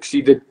have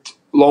succeeded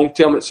long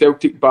term at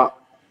Celtic, but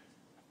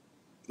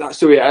that's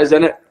the way it is,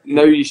 isn't it?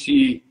 Now you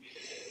see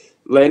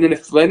Lennon,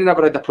 if Lennon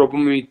ever had a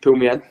problem with me, he'd pull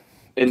me in.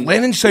 And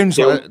Lennon sounds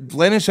like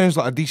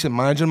a decent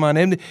manager,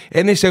 man.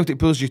 Any Celtic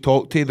players you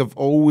talk to, they've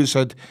always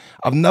had.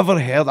 I've never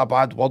heard a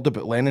bad word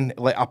about Lennon,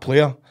 like a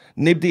player.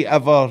 Nobody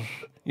ever,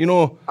 you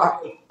know.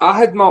 I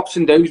had my ups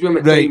and downs with him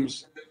at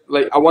times.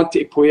 Like, I wanted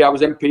to play, I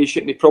was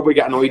impatient, and he'd probably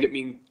get annoyed at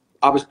me.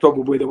 I was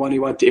probably the one he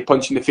wanted to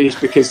punch in the face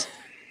because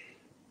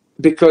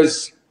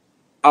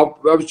I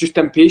was just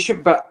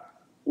impatient. But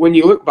when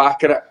you look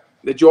back at it,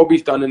 the job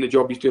he's done and the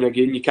job he's doing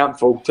again, you can't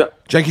fault it.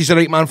 Do you think he's the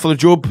right man for the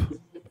job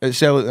at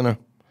Celtic now?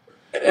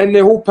 In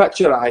the whole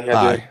picture, I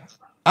had.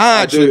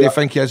 I actually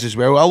think he is as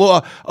well. A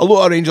lot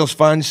of Rangers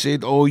fans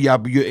said, "Oh, yeah,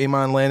 beauty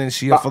man, Lennon's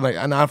here for that,"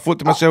 and I thought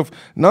to myself,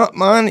 "Nah,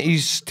 man,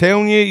 he's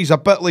telling you he's a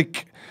bit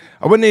like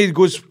I wouldn't. He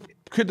goes,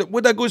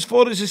 would I go as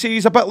far as to say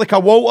he's a bit like a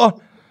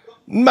Walter?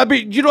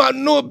 Maybe you know,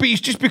 no, but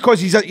it's just because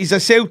he's a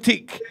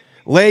Celtic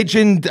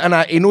legend and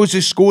he knows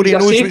his score. He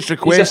knows what's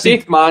requested. He's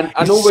a safe man.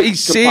 I know what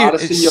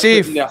comparison you're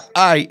putting there.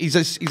 Aye, he's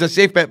a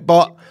safe bet,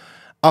 but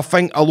I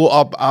think a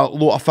lot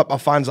of football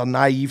fans are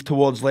naive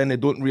towards Lennon. They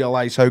don't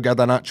realise how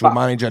good an actual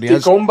manager he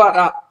is. To combat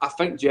that, I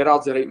think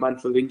Gerrard's the right man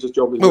for the Rangers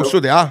job as well.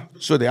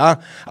 So they are.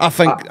 I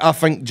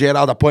think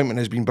Gerrard appointment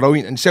has been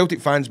brilliant. And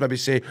Celtic fans maybe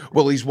say,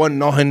 well, he's won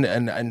nothing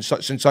and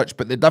such.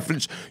 But the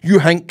difference,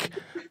 you think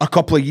a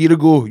couple of years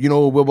ago, you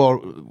know, we were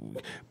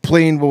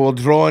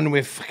drawing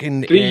with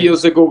fucking 3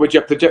 years ago, would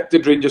you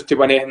predicted Rangers to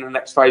win it in the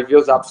next 5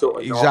 years?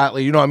 Absolutely not.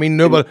 Exactly, you know what I mean?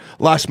 No, but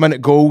last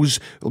minute goals,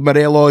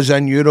 Morelos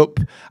in Europe.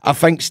 I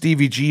think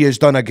Stevie G has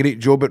done a great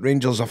job at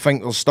Rangers. I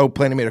think there's still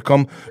plenty more to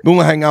come. The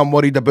only thing I'm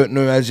worried about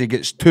now is he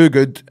gets too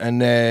good,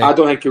 and I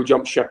don't think he'll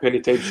jump ship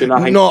anytime soon.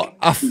 I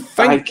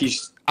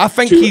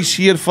think he's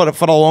here for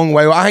a long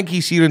while. I think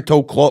he's here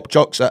until Klopp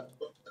chucks it.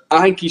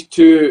 I think he's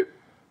too.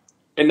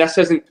 And this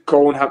isn't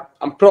calling him.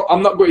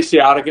 I'm not going to say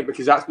arrogant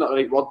because that's not the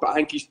right word, but I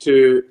think he's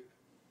too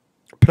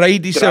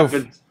pride himself,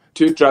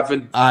 too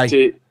driven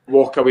to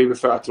walk away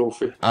without a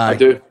trophy. Aye. I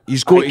do.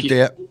 He's got to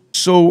do it.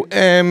 So,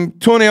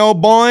 Tony,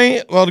 old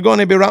boy, we're going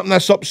to be wrapping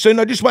this up soon.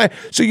 I just want.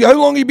 So, how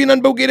long have you been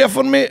in Bulgaria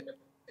for, mate?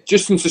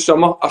 Just since the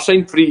summer. I've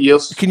signed 3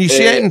 years. Can you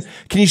say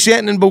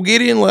it in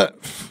Bulgarian? Like,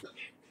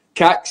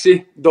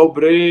 Kaksi,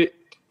 dobre.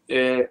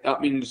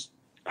 That means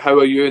how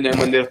are you? And then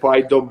when they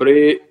reply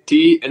dobre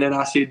tea, and then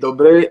I say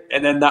dobre,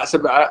 and then that's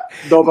about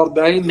it.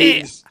 Doberdine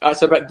means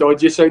that's a bit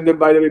dodgy sounding,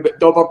 by the way, but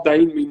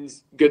Doberdine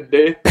means good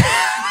day.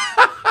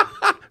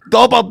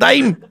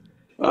 Doberdine.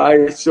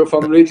 Aye, so if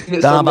I'm reading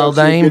it, I'll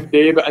say good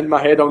day, but in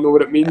my head I'll know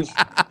what it means.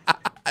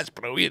 That's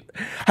brilliant.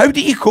 How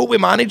do you cope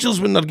with managers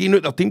when they're getting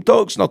out their team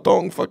talks and they're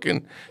talking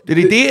fucking? Did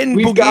he date in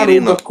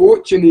Bulgarian? We've got a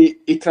coach and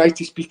he tries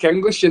to speak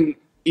English and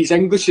his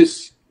English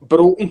is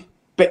broken,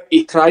 but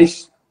he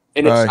tries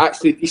and it's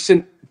actually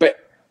decent. But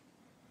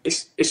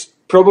it's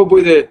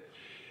probably the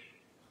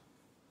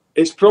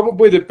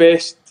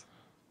best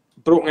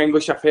broken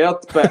English I've heard.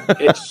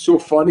 But it's so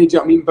funny. Do you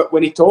know what I mean? But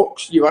when he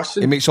talks, you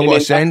listen. It makes a lot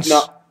of sense.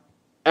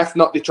 If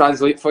not, they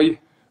translate for you.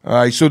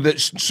 Aye, so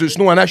it's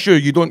not an issue.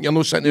 You're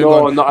not sitting there.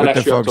 No, not an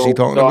issue at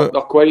all.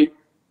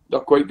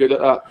 They're quite good at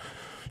that.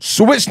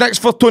 So what's next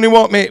for Tony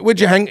Watt, mate? What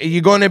do you think? Are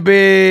you going to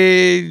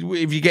be?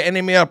 Have you get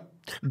any more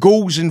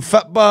goals in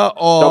football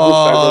or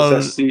double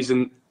figures this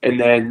season, and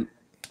then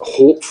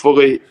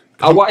hopefully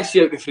I want to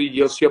see out the 3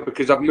 years here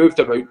because I've moved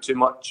about too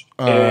much.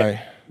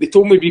 They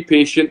told me be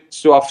patient,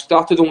 so I've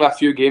started only a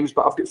few games,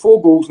 but I've got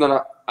 4 goals and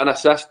an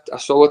assist, a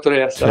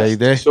solitary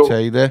assist.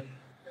 Tidy.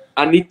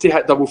 I need to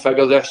hit double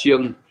figures this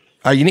year.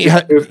 You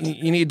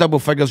need double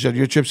figures your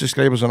YouTube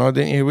subscribers and all,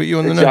 don't you? What are you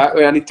on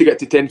exactly, I need to get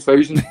to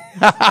 10,000.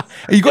 Are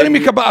you going to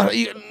make a bit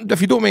of,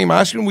 if you don't mind me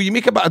asking, will you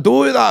make a bit of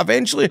dough of that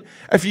eventually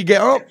if you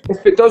get up?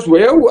 If it does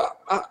well,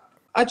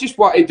 I just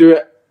want to do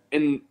it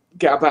and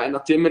get a bit of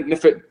entertainment, and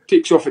if it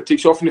takes off, it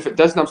takes off, and if it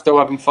doesn't, I'm still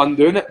having fun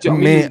doing it. Do you know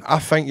what I mean?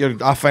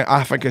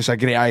 I think it's a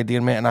great idea,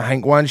 mate, and I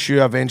think once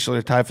you eventually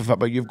retire from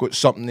football, you've got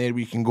something there where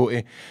you can go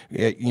to,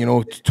 you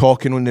know,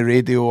 talking on the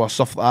radio or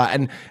stuff like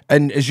that,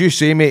 and as you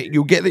say, mate,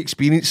 you'll get the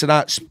experience of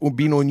that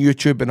being on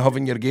YouTube and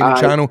having your gaming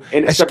channel.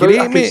 And it's about great,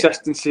 a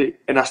consistency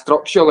and a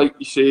structure, like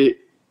you say.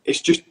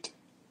 It's just,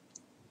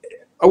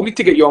 I'll need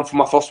to get you on for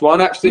my first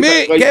one, actually.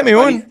 Mate, like, get me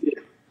on.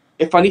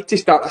 If I need to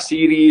start a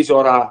series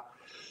or a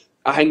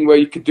thing where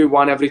you could do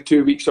one every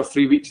 2 weeks or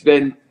 3 weeks,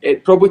 then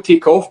it'd probably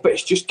take off, but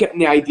it's just getting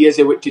the ideas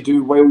of what to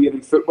do while you're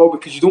in football,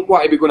 because you don't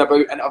want to be going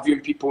about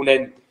interviewing people and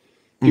then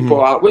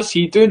people are like, what's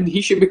he doing? He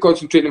should be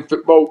concentrating on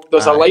football.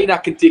 There's a line I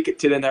can take it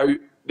to the now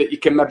that you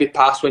can maybe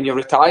pass when you're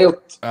retired.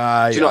 Do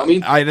you know what I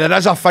mean? There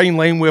is a fine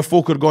line where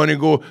folk are going to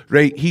go,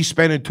 right, he's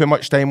spending too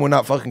much time on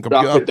that fucking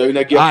computer. Wrap it down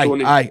a gear,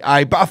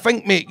 but I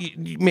think,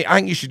 mate, I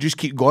think you should just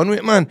keep going with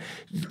it, man.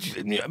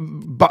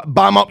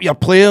 Bam up your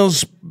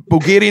players,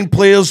 Bulgarian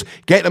players,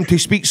 get them to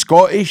speak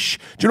Scottish.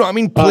 Do you know what I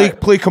mean?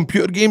 Play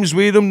computer games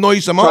with them,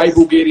 noise them up. Try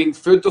Bulgarian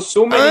food. There's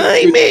so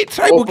many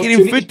try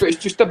Bulgarian food. But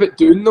it's just about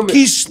doing them.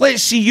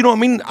 Let's see, you know what I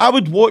mean? I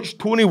would watch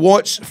Tony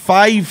Watt's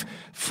 5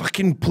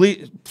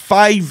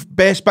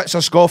 best bits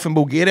of Scotland in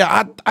Bulgaria.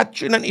 I'd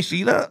tune in to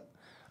see that.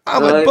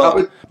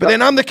 But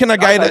then I'm the kind of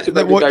guy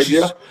that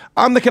watches.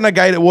 I'm the kind of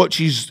guy that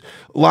watches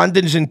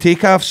landings and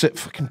takeoffs at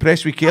fucking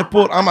Prestwick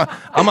Airport. I'm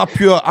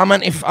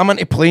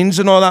into planes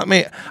and all that,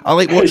 mate. I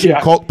like watching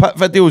cockpit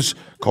videos.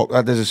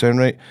 That doesn't sound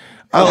right.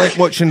 I like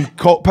watching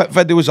cockpit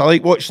videos. I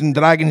like watching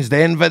Dragon's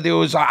Den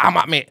videos.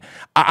 Mate,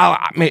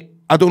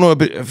 I don't know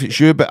if it's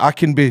you, but I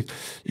can be,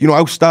 you know,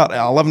 I'll start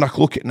at 11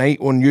 o'clock at night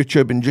on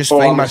YouTube and just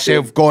find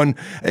myself going,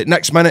 at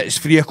next minute it's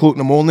 3 o'clock in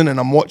the morning and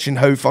I'm watching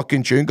how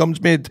fucking chewing gum's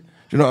made. Do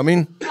you know what I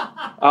mean?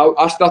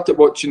 I started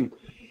watching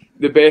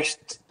the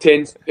best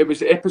 10. It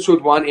was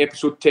episode 1,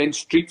 episode 10.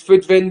 Street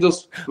food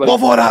vendors. Like,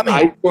 Love all that,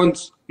 mate.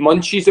 Icons.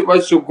 Munchies it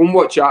was. So go and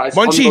watch that. It's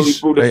Munchies?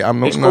 unbelievable. Right,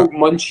 I'm it's noting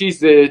called Munchies,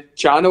 the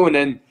channel, and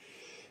then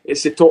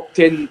it's the top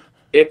 10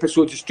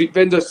 episodes of street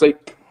vendors,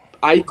 like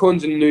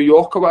icons in New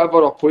York or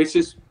whatever, or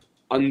places.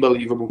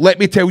 Unbelievable. Let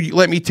me tell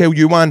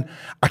you, man.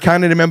 I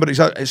can't remember.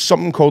 It's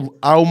something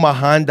called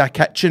Almahanda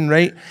Kitchen,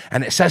 right?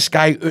 And it's this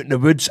guy out in the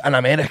woods in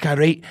America,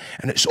 right?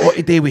 And it's all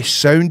to do with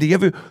sound.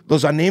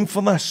 There's a name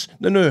for this.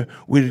 No.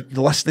 We're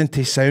listening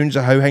to sounds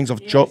of how things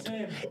have chopped.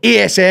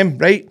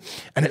 ASM, right?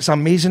 And it's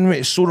amazing, right?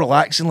 It's so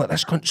relaxing. Like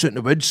this cunt's out in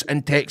the woods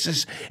in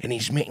Texas, and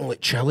he's making like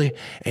chili,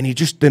 and he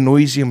just the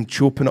noise of him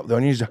chopping up the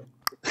onions,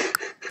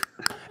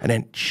 and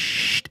then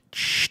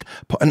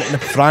putting it in the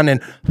fran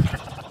and.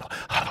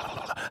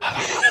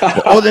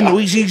 All the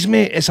noises,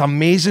 mate, it's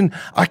amazing.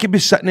 I could be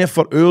sitting there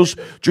for hours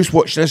just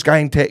watching this guy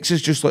in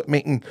Texas just like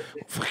making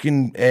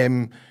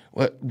fucking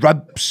like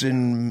ribs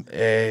and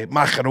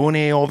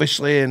macaroni,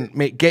 obviously, and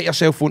mate, get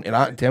yourself onto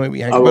that and tell me what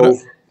you think about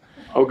it.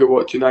 I'll get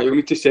watching that. You'll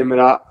need to send me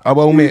that. I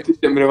will, mate. You need to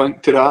send me a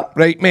link to that.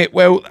 Right, mate.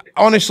 Well,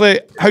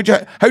 honestly, how do you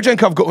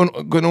think I've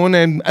going on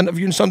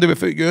interviewing somebody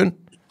without you in?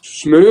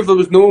 Smooth. There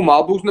was no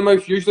marbles in the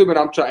mouth. Usually when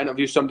I'm trying to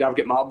interview somebody, I've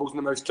got marbles in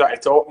the mouth trying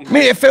to talk.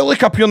 Mate, it felt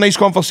like a pure nice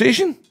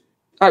conversation.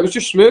 It was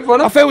just smooth,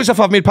 wasn't it? I felt as if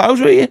I've made pals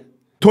with you.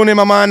 Tony,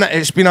 my man,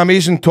 it's been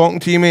amazing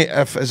talking to you, mate.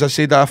 As I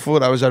said before,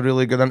 that was a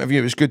really good interview.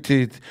 It was good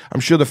to... I'm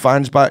sure the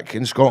fans back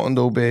in Scotland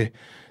will be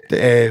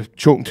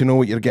choking to know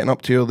what you're getting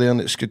up to there,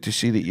 and it's good to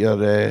see that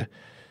you're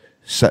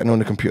sitting on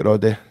the computer all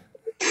day.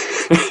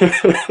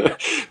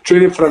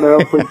 Training for an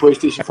hour, playing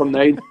PlayStation for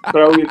 9.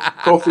 Brilliant.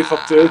 Coffee for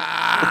 2.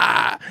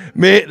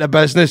 Mate, the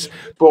business.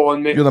 Spot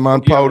on, mate. You're the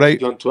man, pal,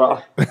 right? On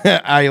Twitter.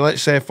 Aye,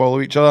 let's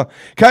follow each other.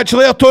 Catch you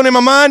later, Tony,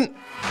 my man.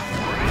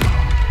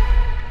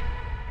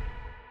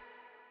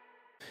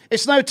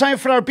 It's now time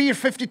for our Beer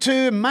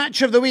 52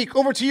 Match of the Week.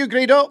 Over to you,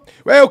 Grado.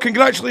 Well,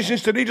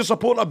 congratulations to Rangers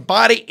supporter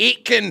Barry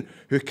Aitken,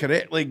 who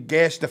correctly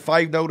guessed the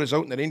 5-0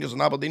 result in the Rangers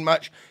and Aberdeen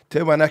match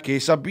to win a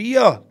case of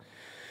beer.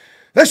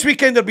 This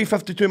weekend, our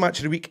B52 Match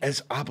of the Week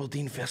is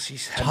Aberdeen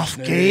versus Hibs. Tough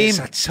Now, game. It's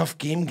a tough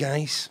game,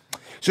 guys.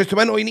 So to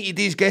win, all you need to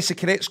do is guess the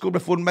correct score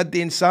before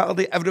midday on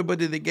Saturday.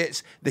 Everybody that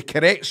gets the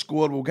correct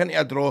score will get into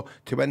a draw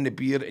to win the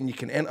beer, and you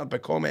can enter by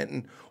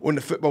commenting on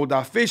the Football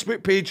Daft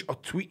Facebook page or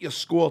tweet your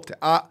score to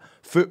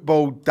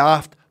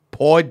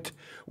 @FootballDaftPod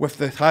with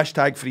the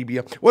hashtag free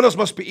beer. Winners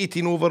must be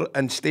 18 over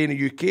and stay in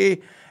the UK.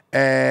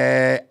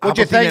 What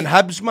do you think? And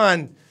Hibs,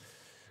 man.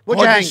 What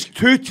do you there's think?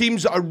 two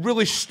teams that are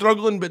really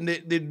struggling, but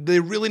they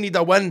really need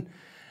a win.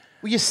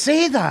 Well, you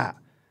say that.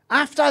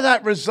 After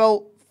that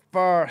result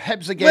for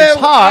Hibs against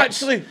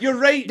Hearts... actually, you're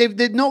right.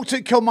 They knocked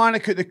out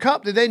Kilmarnock out the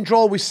Cup. They then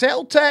draw with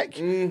Celtic.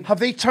 Have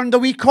they turned a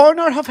wee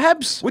corner, have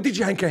Hibs? What did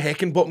you think of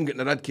Heckenbottom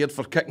getting a red card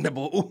for kicking the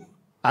bottle?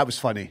 That was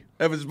funny.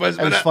 It was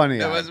funny.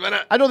 It was, wasn't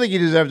it? I don't think he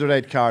deserved a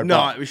red card. No,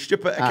 but- it was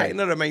stupid. It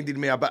kind of reminded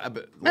me a bit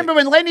about... Remember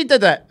when Lenny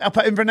did it up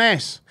at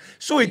Inverness?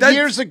 So he did.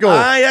 Years ago.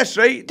 Aye, that's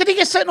right. Did he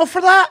get sent off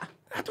for that?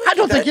 I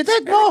don't think he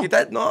did, no. He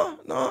did,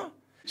 no.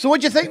 So what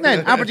do you think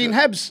then? Aberdeen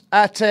Hibs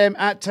at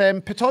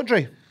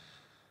Pittodrie.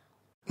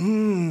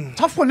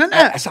 Tough one, isn't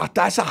it?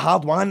 That's a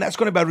hard one. That's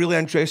going to be a really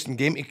interesting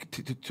game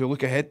to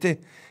look ahead to.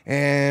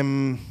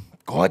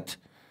 God.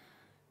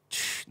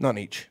 None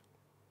each.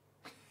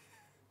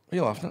 What are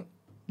you laughing at?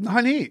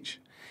 Nothing each.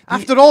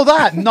 After all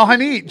that,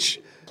 nothing each.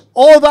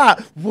 All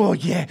that. Whoa,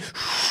 yeah.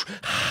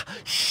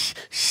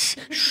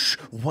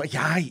 What?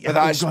 Yeah. But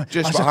that's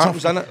just what happens,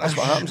 isn't it? That's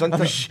what happens,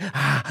 isn't it?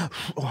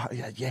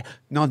 Yeah.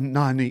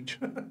 Nothing each.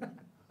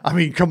 I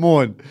mean, come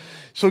on.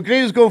 So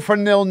Graham's going for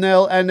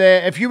 0-0, and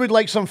if you would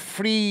like some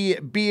free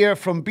beer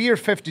from Beer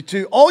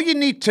 52, all you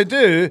need to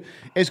do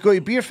is go to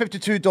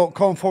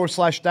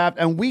beer52.com/daft,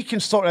 and we can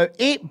sort out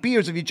 8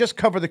 beers if you just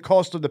cover the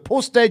cost of the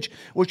postage,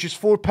 which is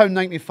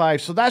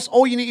 £4.95. So that's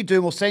all you need to do,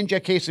 and we'll send you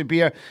a case of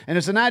beer. And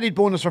as an added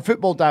bonus for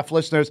Football Daft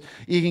listeners,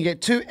 you can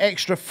get 2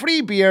 extra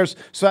free beers,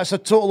 so that's a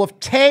total of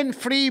 10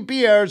 free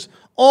beers,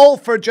 all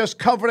for just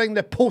covering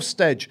the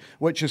postage,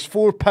 which is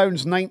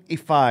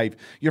 £4.95.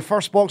 Your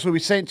first box will be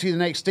sent to you the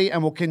next day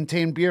and will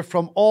contain beer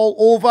from all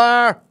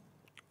over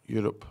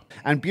Europe.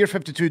 And Beer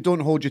 52 don't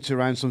hold you to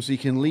ransom, so you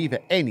can leave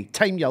at any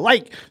time you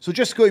like. So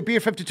just go to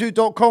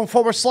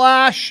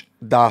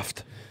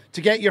beer52.com/daft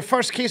to get your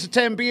first case of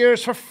 10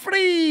 beers for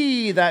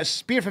free.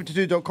 That's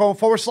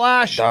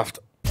beer52.com/daft.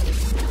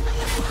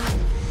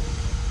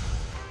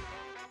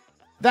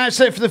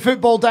 That's it for the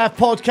Football Daft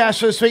podcast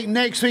for this week.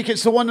 Next week,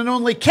 it's the one and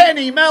only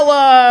Kenny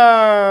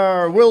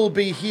Miller. We'll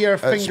be here,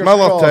 fingers crossed.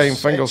 Miller time,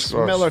 fingers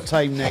crossed. Miller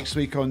time next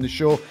week on the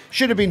show.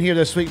 Should have been here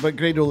this week, but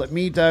Grado let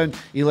me down.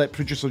 He let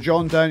producer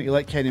John down. He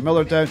let Kenny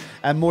Miller down.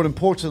 And more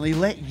importantly,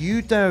 let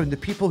you down, the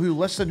people who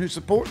listen, who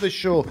support this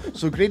show.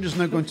 So Grado's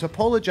now going to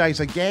apologise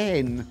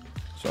again.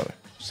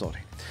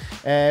 Sorry.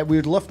 We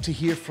would love to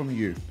hear from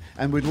you.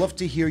 And we'd love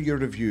to hear your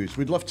reviews.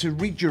 We'd love to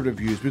read your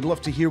reviews. We'd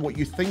love to hear what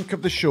you think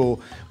of the show.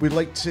 We'd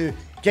like to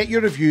get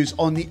your reviews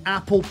on the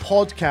Apple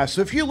Podcast.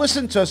 So if you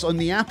listen to us on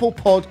the Apple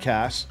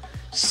Podcast,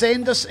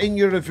 send us in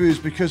your reviews,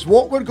 because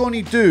what we're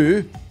going to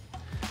do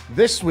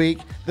This week,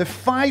 the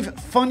 5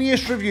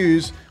 funniest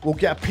reviews will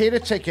get a pair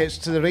of tickets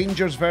to the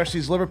Rangers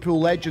versus Liverpool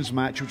Legends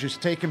match, which is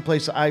taking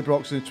place at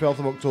Ibrox on the 12th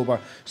of October.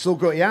 So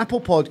go to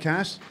Apple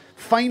Podcasts,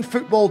 find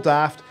Football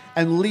Daft,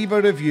 and leave a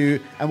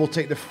review, and we'll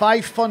take the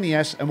 5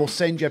 funniest and we'll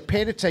send you a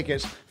pair of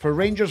tickets for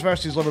Rangers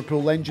versus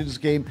Liverpool Legends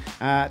game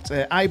at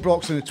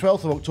Ibrox on the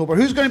 12th of October.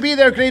 Who's going to be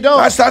there, Grado?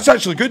 That's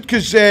actually good,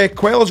 because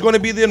Quella's going to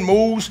be there,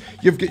 Moles.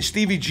 You've got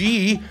Stevie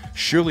G.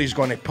 Surely he's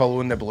going to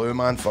pull in the blue,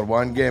 man, for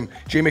one game.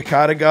 Jamie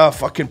Carragher,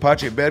 fucking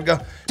Patrick Berger.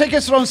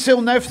 Tickets are on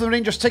sale now for the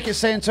Rangers Ticket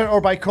Centre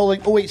or by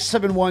calling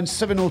 0871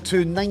 702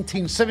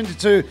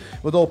 1972,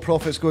 with all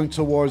profits going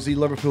towards the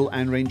Liverpool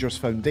and Rangers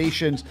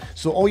Foundations.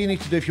 So all you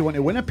need to do if you want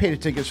to win a pair of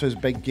tickets for this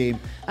big game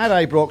at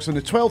Ibrox on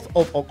the 12th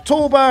of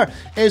October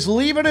is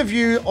leave a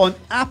review on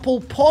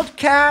Apple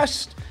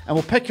Podcast, and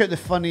we'll pick out the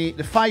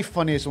 5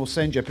 funniest, and we'll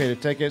send you a pair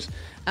of tickets.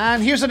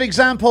 And here's an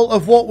example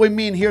of what we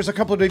mean. Here's a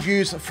couple of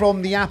reviews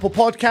from the Apple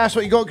Podcast.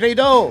 What you got,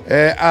 Grado?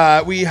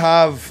 We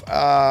have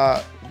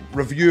a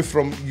review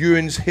from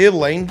Ewan's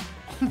Hairline,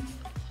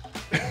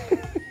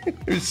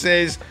 who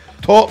says,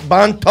 top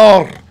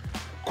banter,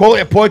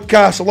 quality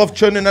podcast. I love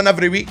tuning in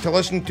every week to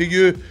listen to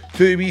you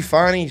two wee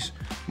fannies.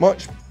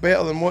 Much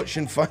better than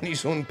watching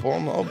fannies on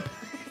Pornhub.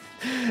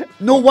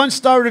 No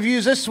 1-star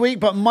reviews this week,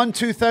 but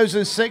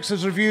Mun2006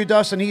 has reviewed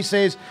us, and he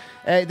says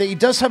that he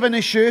does have an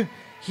issue.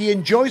 He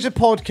enjoys the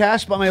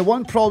podcast, but my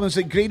one problem is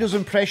that Grado's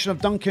impression of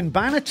Duncan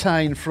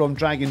Bannatyne from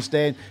Dragon's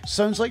Den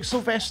sounds like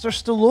Sylvester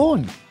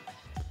Stallone.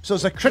 So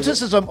it's a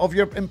criticism of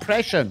your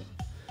impression.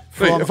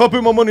 Right, if I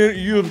put my money into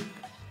your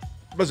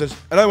business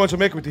and I want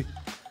some equity,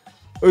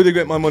 how do they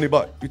get my money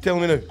back? You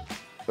telling me now?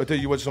 I tell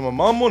you what, some of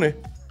my money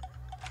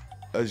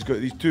has got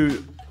these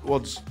 2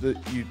 words that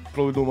you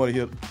probably don't want to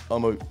hear.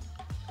 I'm out.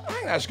 I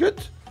think that's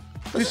good.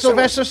 Is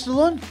Sylvester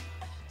Stallone?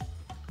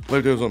 Let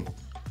me tell you something.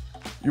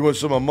 You want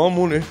some of my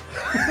money?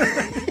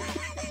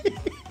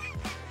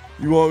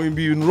 You want me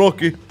being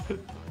Rocky?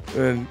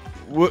 And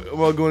what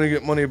am I going to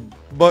get money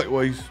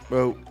back-wise?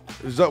 Well,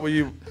 is that what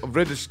you... I've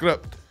read the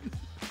script.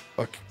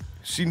 I've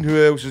seen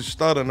who else is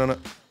starring in it.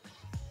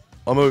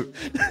 I'm out.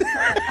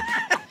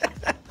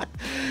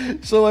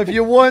 So if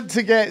you want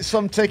to get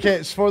some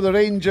tickets for the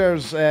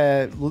Rangers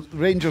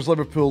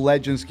Liverpool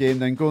Legends game,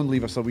 then go and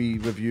leave us a wee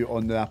review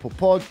on the Apple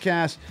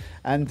Podcast.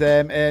 And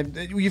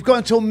you've got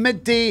until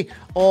midday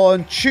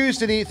on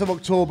Tuesday the 8th of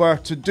October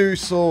to do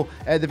so.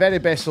 The very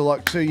best of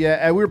luck to you.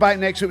 We're back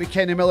next week with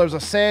Kenny Miller, as I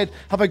said.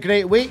 Have a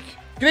great week.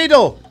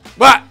 Grado!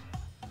 What?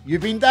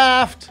 You've been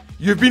daft.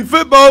 You've been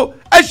football.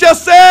 I shall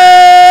say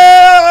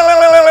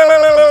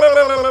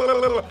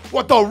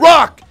what the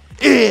rock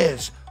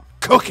is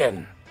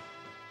cooking.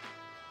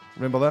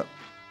 Remember that?